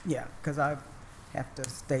 Yeah, because I have to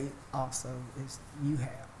state also is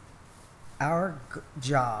our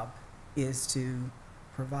job is to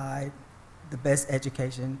provide the best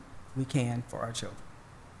education we can for our children.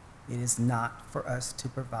 It is not for us to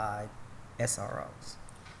provide SROs.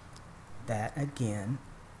 That, again,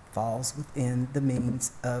 falls within the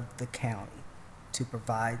means of the county to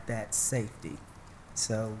provide that safety.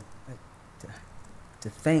 So to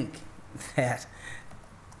think that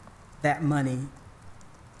that money,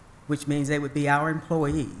 which means they would be our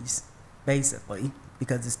employees, basically,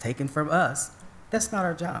 because it's taken from us, that's not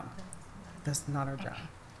our job. That's not our job.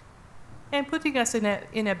 And putting us in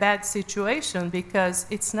a bad situation, because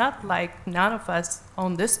it's not like none of us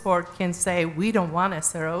on this board can say we don't want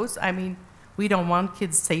SROs. I mean, we don't want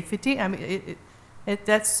kids' safety. I mean,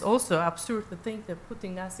 that's also absurd to think that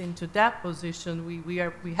putting us into that position, we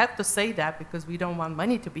have to say that because we don't want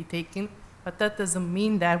money to be taken, but that doesn't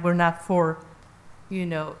mean that we're not for, you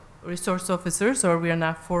know, resource officers, or we are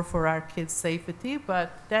not for our kids' safety, but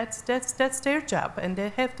that's their job, and they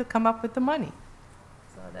have to come up with the money.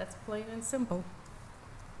 So that's plain and simple.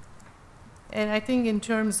 And I think in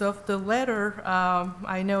terms of the letter,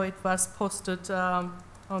 I know it was posted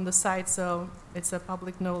on the site, so it's a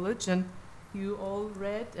public knowledge. And you all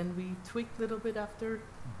read, and we tweaked a little bit after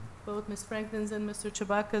both Ms. Franklin's and Mr.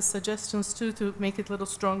 Chewbacca's suggestions too, to make it a little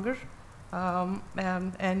stronger.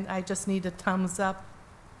 And I just need a thumbs up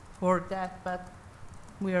for that, but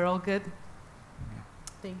we are all good.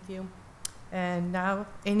 Thank you. And now,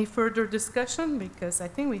 any further discussion? Because I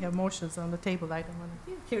think we have motions on the table. I don't want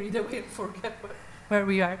to get carried away and forget where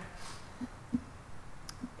we are.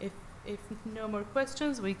 If no more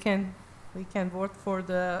questions, we can vote for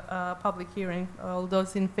the public hearing. All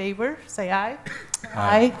those in favor, say aye.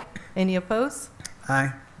 Aye. Any opposed?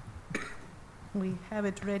 Aye. We have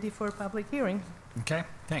it ready for public hearing. Okay,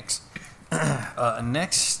 thanks.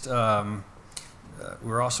 Next,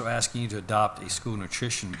 we're also asking you to adopt a school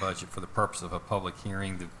nutrition budget for the purpose of a public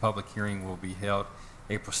hearing. The public hearing will be held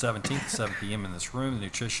April 17th at 7 p.m. in this room. The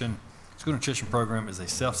school nutrition program is a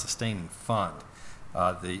self-sustaining fund.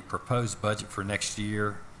 The proposed budget for next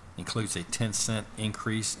year includes a 10-cent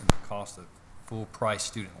increase in the cost of full-price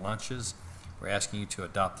student lunches. We're asking you to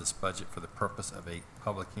adopt this budget for the purpose of a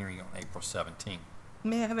public hearing on April 17th.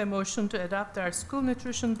 May I have a motion to adopt our school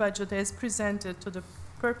nutrition budget as presented for the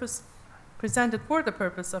purpose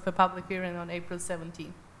of a public hearing on April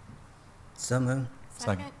 17th? So moved.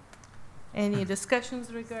 Second. Any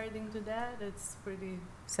discussions regarding to that? It's pretty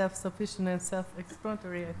self-sufficient and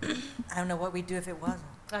self-explanatory, I think. I don't know what we'd do if it wasn't.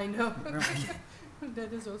 I know.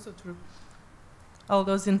 That is also true. All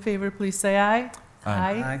those in favor, please say aye.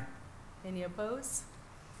 Aye. Aye. Any opposed?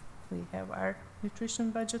 We have our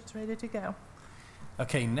nutrition budget ready to go.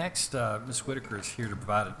 Okay, next, Ms. Whitaker is here to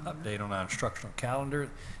provide an update on our instructional calendar.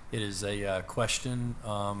 It is a question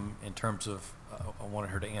in terms of, I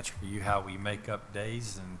wanted her to answer for you how we make up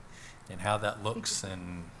days and how that looks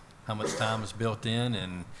and how much time is built in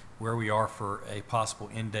and where we are for a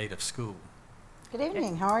possible end date of school. Good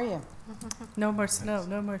evening. How are you? No more snow.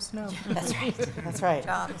 No more snow. That's right. That's right.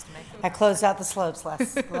 I closed out the slopes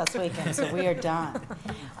last weekend, so we are done.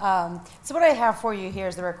 So what I have for you here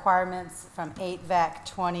is the requirements from 8 VAC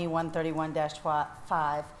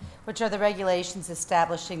 20-131-5, which are the regulations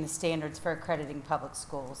establishing the standards for accrediting public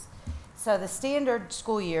schools. So the standard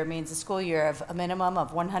school year means a school year of a minimum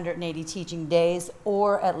of 180 teaching days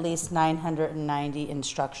or at least 990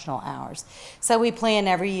 instructional hours. So we plan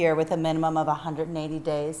every year with a minimum of 180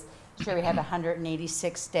 days. This year we had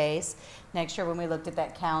 186 days. Next year when we looked at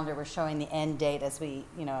that calendar, we're showing the end date as the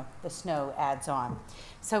snow adds on.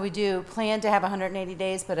 So we do plan to have 180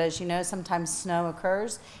 days, but as you know, sometimes snow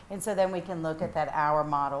occurs, and so then we can look at that hour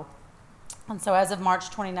model. And so as of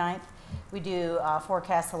March 29th, we do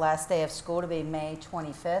forecast the last day of school to be May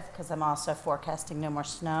 25th, because I'm also forecasting no more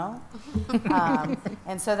snow.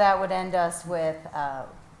 And so that would end us with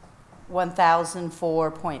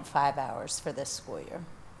 1,004.5 hours for this school year.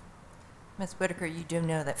 Ms. Whitaker, you do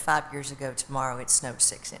know that 5 years ago tomorrow it snowed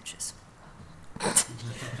 6 inches.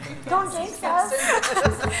 Don't jinx us.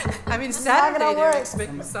 I mean, Saturday they're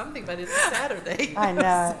expecting something, but it's Saturday. I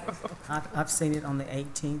know. So. I've seen it on the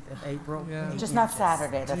 18th of April. Yeah. Just not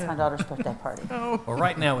Saturday. That's my daughter's birthday party. Oh. Well,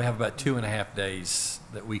 right now we have about 2.5 days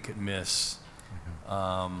that we could miss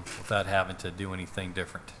without having to do anything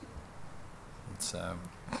different. And so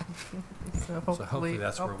hopefully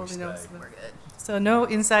that's where we stay. We're good. So no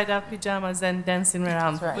inside-out pajamas and dancing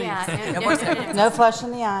around, That's right. please. Yeah, no flush in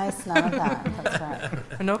the ice, none of that. That's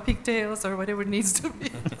right. No pigtails or whatever it needs to be.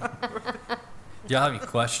 Do y'all have any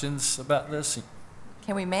questions about this?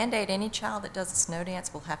 Can we mandate any child that does a snow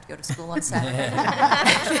dance will have to go to school on Saturday?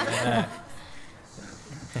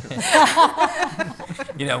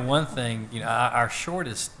 One thing, our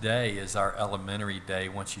shortest day is our elementary day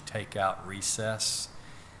once you take out recess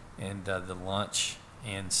and the lunch.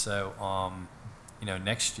 And so,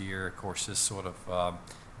 next year, of course, this sort of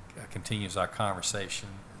continues our conversation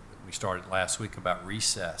we started last week about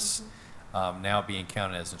recess now being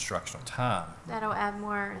counted as instructional time. That'll add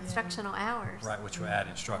more instructional hours. Right, which will add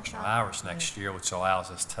instructional hours next year, which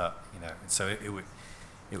allows us to, and so it would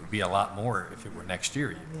be a lot more if it were next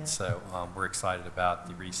year even. Yeah. So we're excited about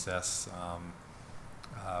the recess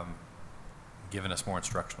giving us more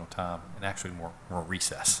instructional time and actually more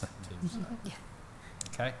recess too. So. Yeah.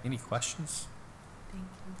 Okay, any questions?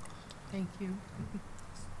 Thank you.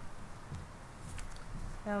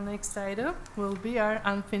 Our next item will be our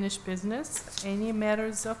unfinished business. Any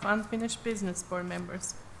matters of unfinished business, board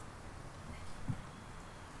members?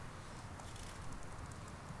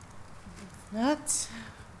 If not,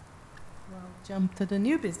 we'll jump to the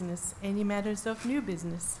new business. Any matters of new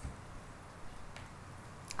business?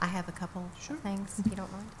 I have a couple things, if you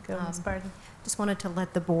don't mind. Go, Ms. Barton. Just wanted to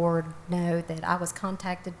let the board know that I was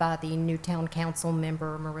contacted by the Newtown Council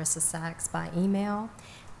member, Marissa Sachs, by email,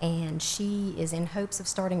 and she is in hopes of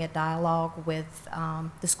starting a dialogue with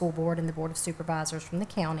the school board and the board of supervisors from the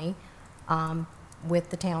county, with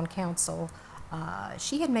the town council.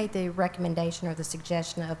 She had made the recommendation or the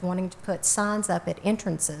suggestion of wanting to put signs up at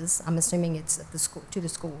entrances, I'm assuming it's at the school, to the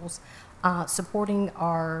schools, supporting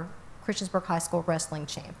our Christiansburg High School wrestling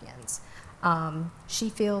champions. She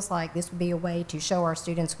feels like this would be a way to show our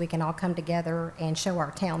students we can all come together and show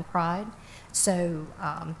our town pride. So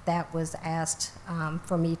that was asked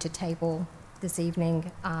for me to table this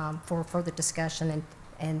evening for further discussion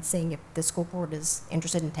and seeing if the school board is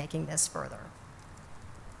interested in taking this further.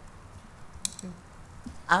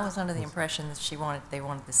 I was under the impression that they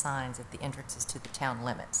wanted the signs at the entrances to the town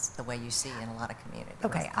limits, the way you see in a lot of communities.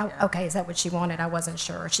 Okay, okay, is that what she wanted? I wasn't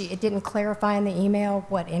sure. It didn't clarify in the email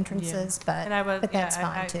what entrances, but that's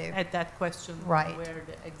fine too. I had that question, right? Where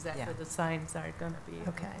exactly the signs are going to be.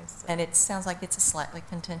 Okay. So. And it sounds like it's a slightly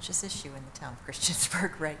contentious issue in the town of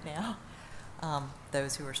Christiansburg right now.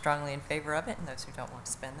 Those who are strongly in favor of it and those who don't want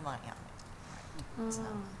to spend the money on it. Right. So,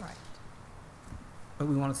 right. But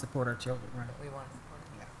we want to support our children, right? We want to support them.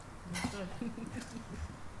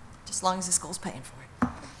 Just as long as the school's paying for it.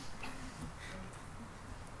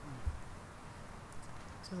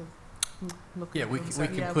 Yeah, we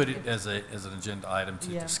can put it as an agenda item to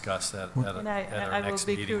discuss that at our next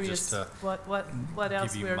meeting. Curious what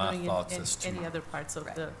else give we you are my doing thoughts in as to any other parts of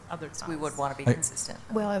the other towns. We would want to be consistent.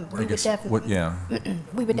 Well, we would definitely.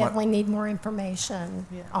 We would definitely need more information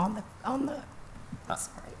on the.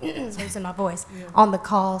 Sorry, losing my voice. On the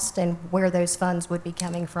cost and where those funds would be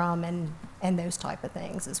coming from and those type of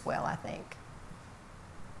things as well, I think.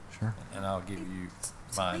 Sure. And I'll give you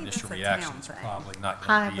my initial reaction. It's probably not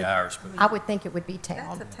I going to be ours, but I would think it would be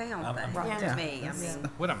town. That's a town thing to me. I mean,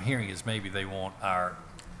 what I'm hearing is maybe they want our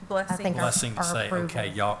blessing to say, okay,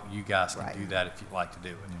 you guys can do that if you'd like to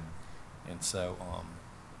do it. And so,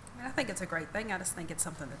 I think it's a great thing. I just think it's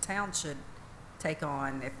something the town should take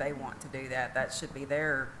on if they want to do that. That should be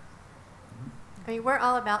their. I mean, we're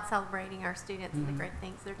all about celebrating our students and the great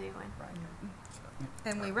things they're doing.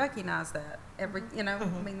 And we recognize that every, I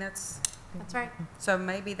mean, that's right. So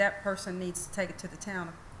maybe that person needs to take it to the town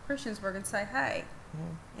of Christiansburg and say, hey,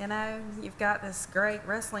 you've got this great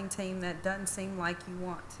wrestling team that doesn't seem like you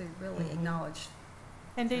want to really acknowledge.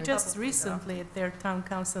 And they just recently at their town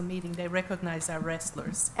council meeting, they recognized our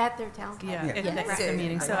wrestlers. At their town council. Yeah, at the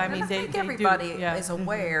meeting. So I mean, I think everybody is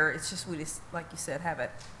aware. It's just we just, like you said, have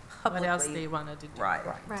it publicly. What else they wanted to do. Right.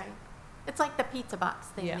 Right. It's like the pizza box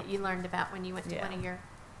thing that you learned about when you went to one of your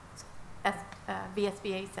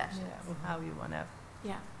VSBA sessions. Yeah, how you want to.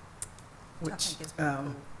 Yeah. Which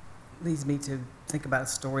leads me to think about a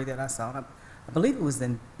story that I saw. I believe it was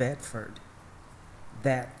in Bedford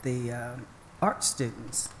that the art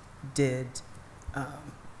students did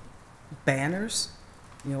banners,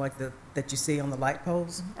 like that you see on the light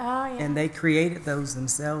poles. Oh, yeah. And they created those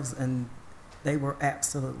themselves, and they were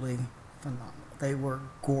absolutely phenomenal. They were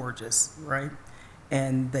gorgeous, right?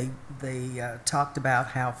 And they talked about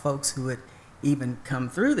how folks who had even come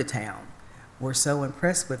through the town were so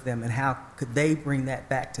impressed with them and how could they bring that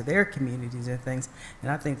back to their communities and things.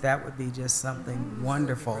 And I think that would be just something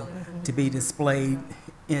wonderful to be displayed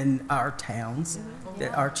in our towns,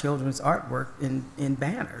 that our children's artwork in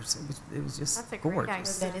banners. It was just That's a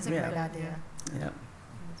gorgeous. great idea. That is a great idea. Yeah.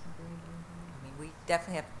 I mean, we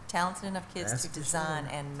definitely have talented enough kids That's to for design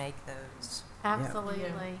sure. and make those.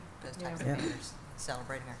 Absolutely. Those types of banners,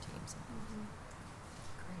 celebrating our teams.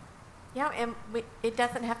 Yeah, and it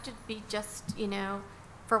doesn't have to be just,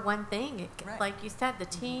 for one thing. It could, like you said, the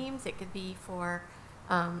teams, it could be for,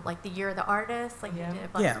 like the Year of the Artist, like you did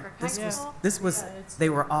at Blacksburg High School. They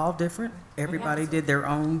were all different. Everybody did their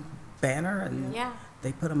own banner, and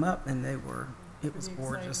they put them up, and it was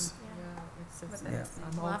gorgeous.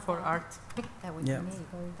 I'm all for art. That would be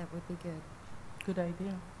neat. That would be good. Good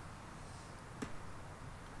idea.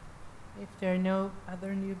 If there are no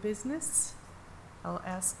other new business, I'll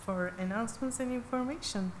ask for announcements and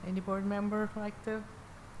information. Any board member like to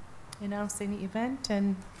announce any event?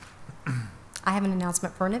 And I have an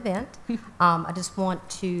announcement for an event. I just want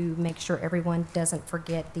to make sure everyone doesn't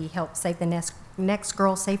forget the Help Save the Next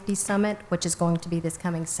Girl Safety Summit, which is going to be this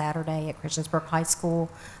coming Saturday at Christiansburg High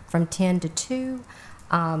School from 10 to 2.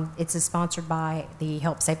 It's sponsored by the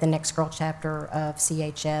Help Save the Next Girl chapter of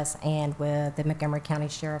CHS and with the Montgomery County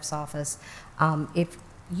Sheriff's Office. If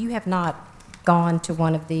you have not gone to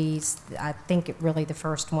one of these, I think the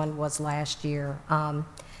first one was last year.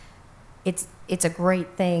 It's a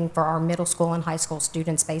great thing for our middle school and high school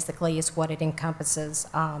students, basically, is what it encompasses.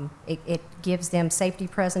 It gives them safety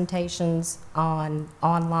presentations on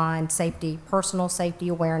online safety, personal safety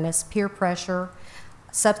awareness, peer pressure,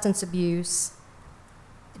 substance abuse,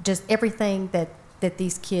 just everything that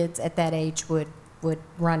these kids at that age would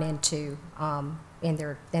run into in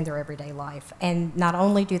their everyday life. And not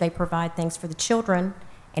only do they provide things for the children,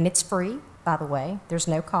 and it's free, by the way, there's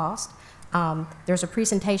no cost. There's a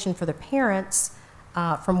presentation for the parents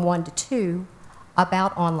from 1 to 2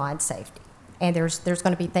 about online safety. And there's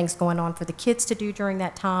going to be things going on for the kids to do during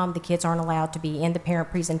that time. The kids aren't allowed to be in the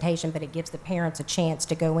parent presentation, but it gives the parents a chance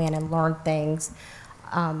to go in and learn things.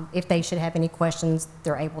 If they should have any questions,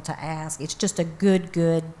 they're able to ask. It's just a good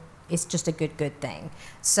thing.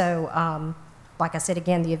 So, like I said,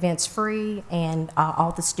 again, the event's free, and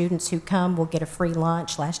all the students who come will get a free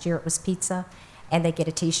lunch. Last year it was pizza, and they get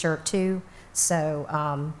a T-shirt too.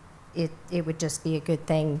 So it would just be a good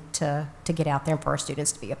thing to get out there and for our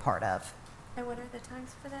students to be a part of. And what are the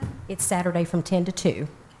times for that? It's Saturday from 10 to 2.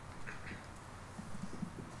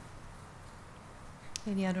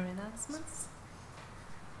 Any other announcements?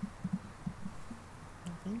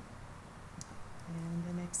 Nothing. And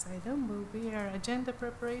the next item will be our agenda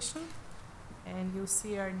preparation. And you'll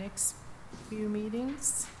see our next few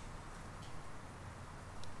meetings.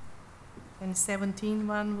 And 17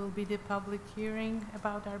 one will be the public hearing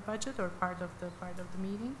about our budget, or part of the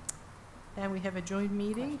meeting. Then we have a joint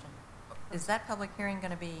meeting. Question. Is that public hearing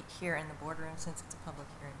going to be here in the boardroom since it's a public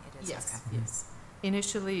hearing? It is. Yes. Okay. Yes.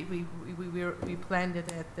 Initially, we planned it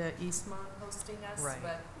at the Eastmont hosting us, Right.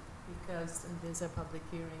 but because there's a public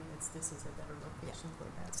hearing, this is a better location for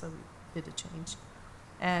that, so we did a change.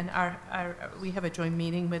 And we have a joint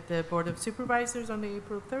meeting with the Board of Supervisors on the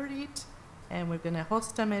April 30th, and we're going to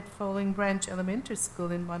host them at Falling Branch Elementary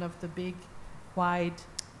School in one of the big, wide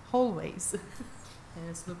hallways. And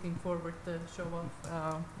it's looking forward to show off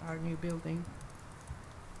our new building.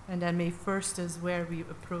 And then May 1st is where we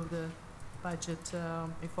approve the budget,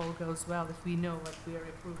 if all goes well, if we know what we are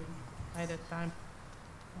approving by that time.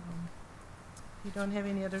 If you don't have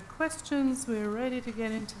any other questions, we're ready to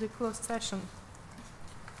get into the closed session.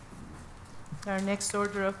 Our next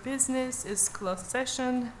order of business is closed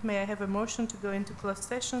session. May I have a motion to go into closed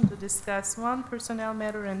session to discuss 1, personnel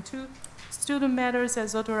matter, and 2, student matters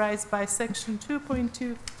as authorized by Section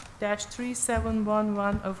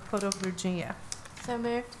 2.2-3711 of Code of Virginia. So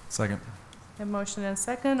moved. Second. A motion and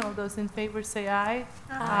second. All those in favor say aye.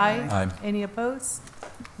 Aye. Aye. Any opposed?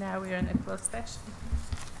 Now we are in a closed session.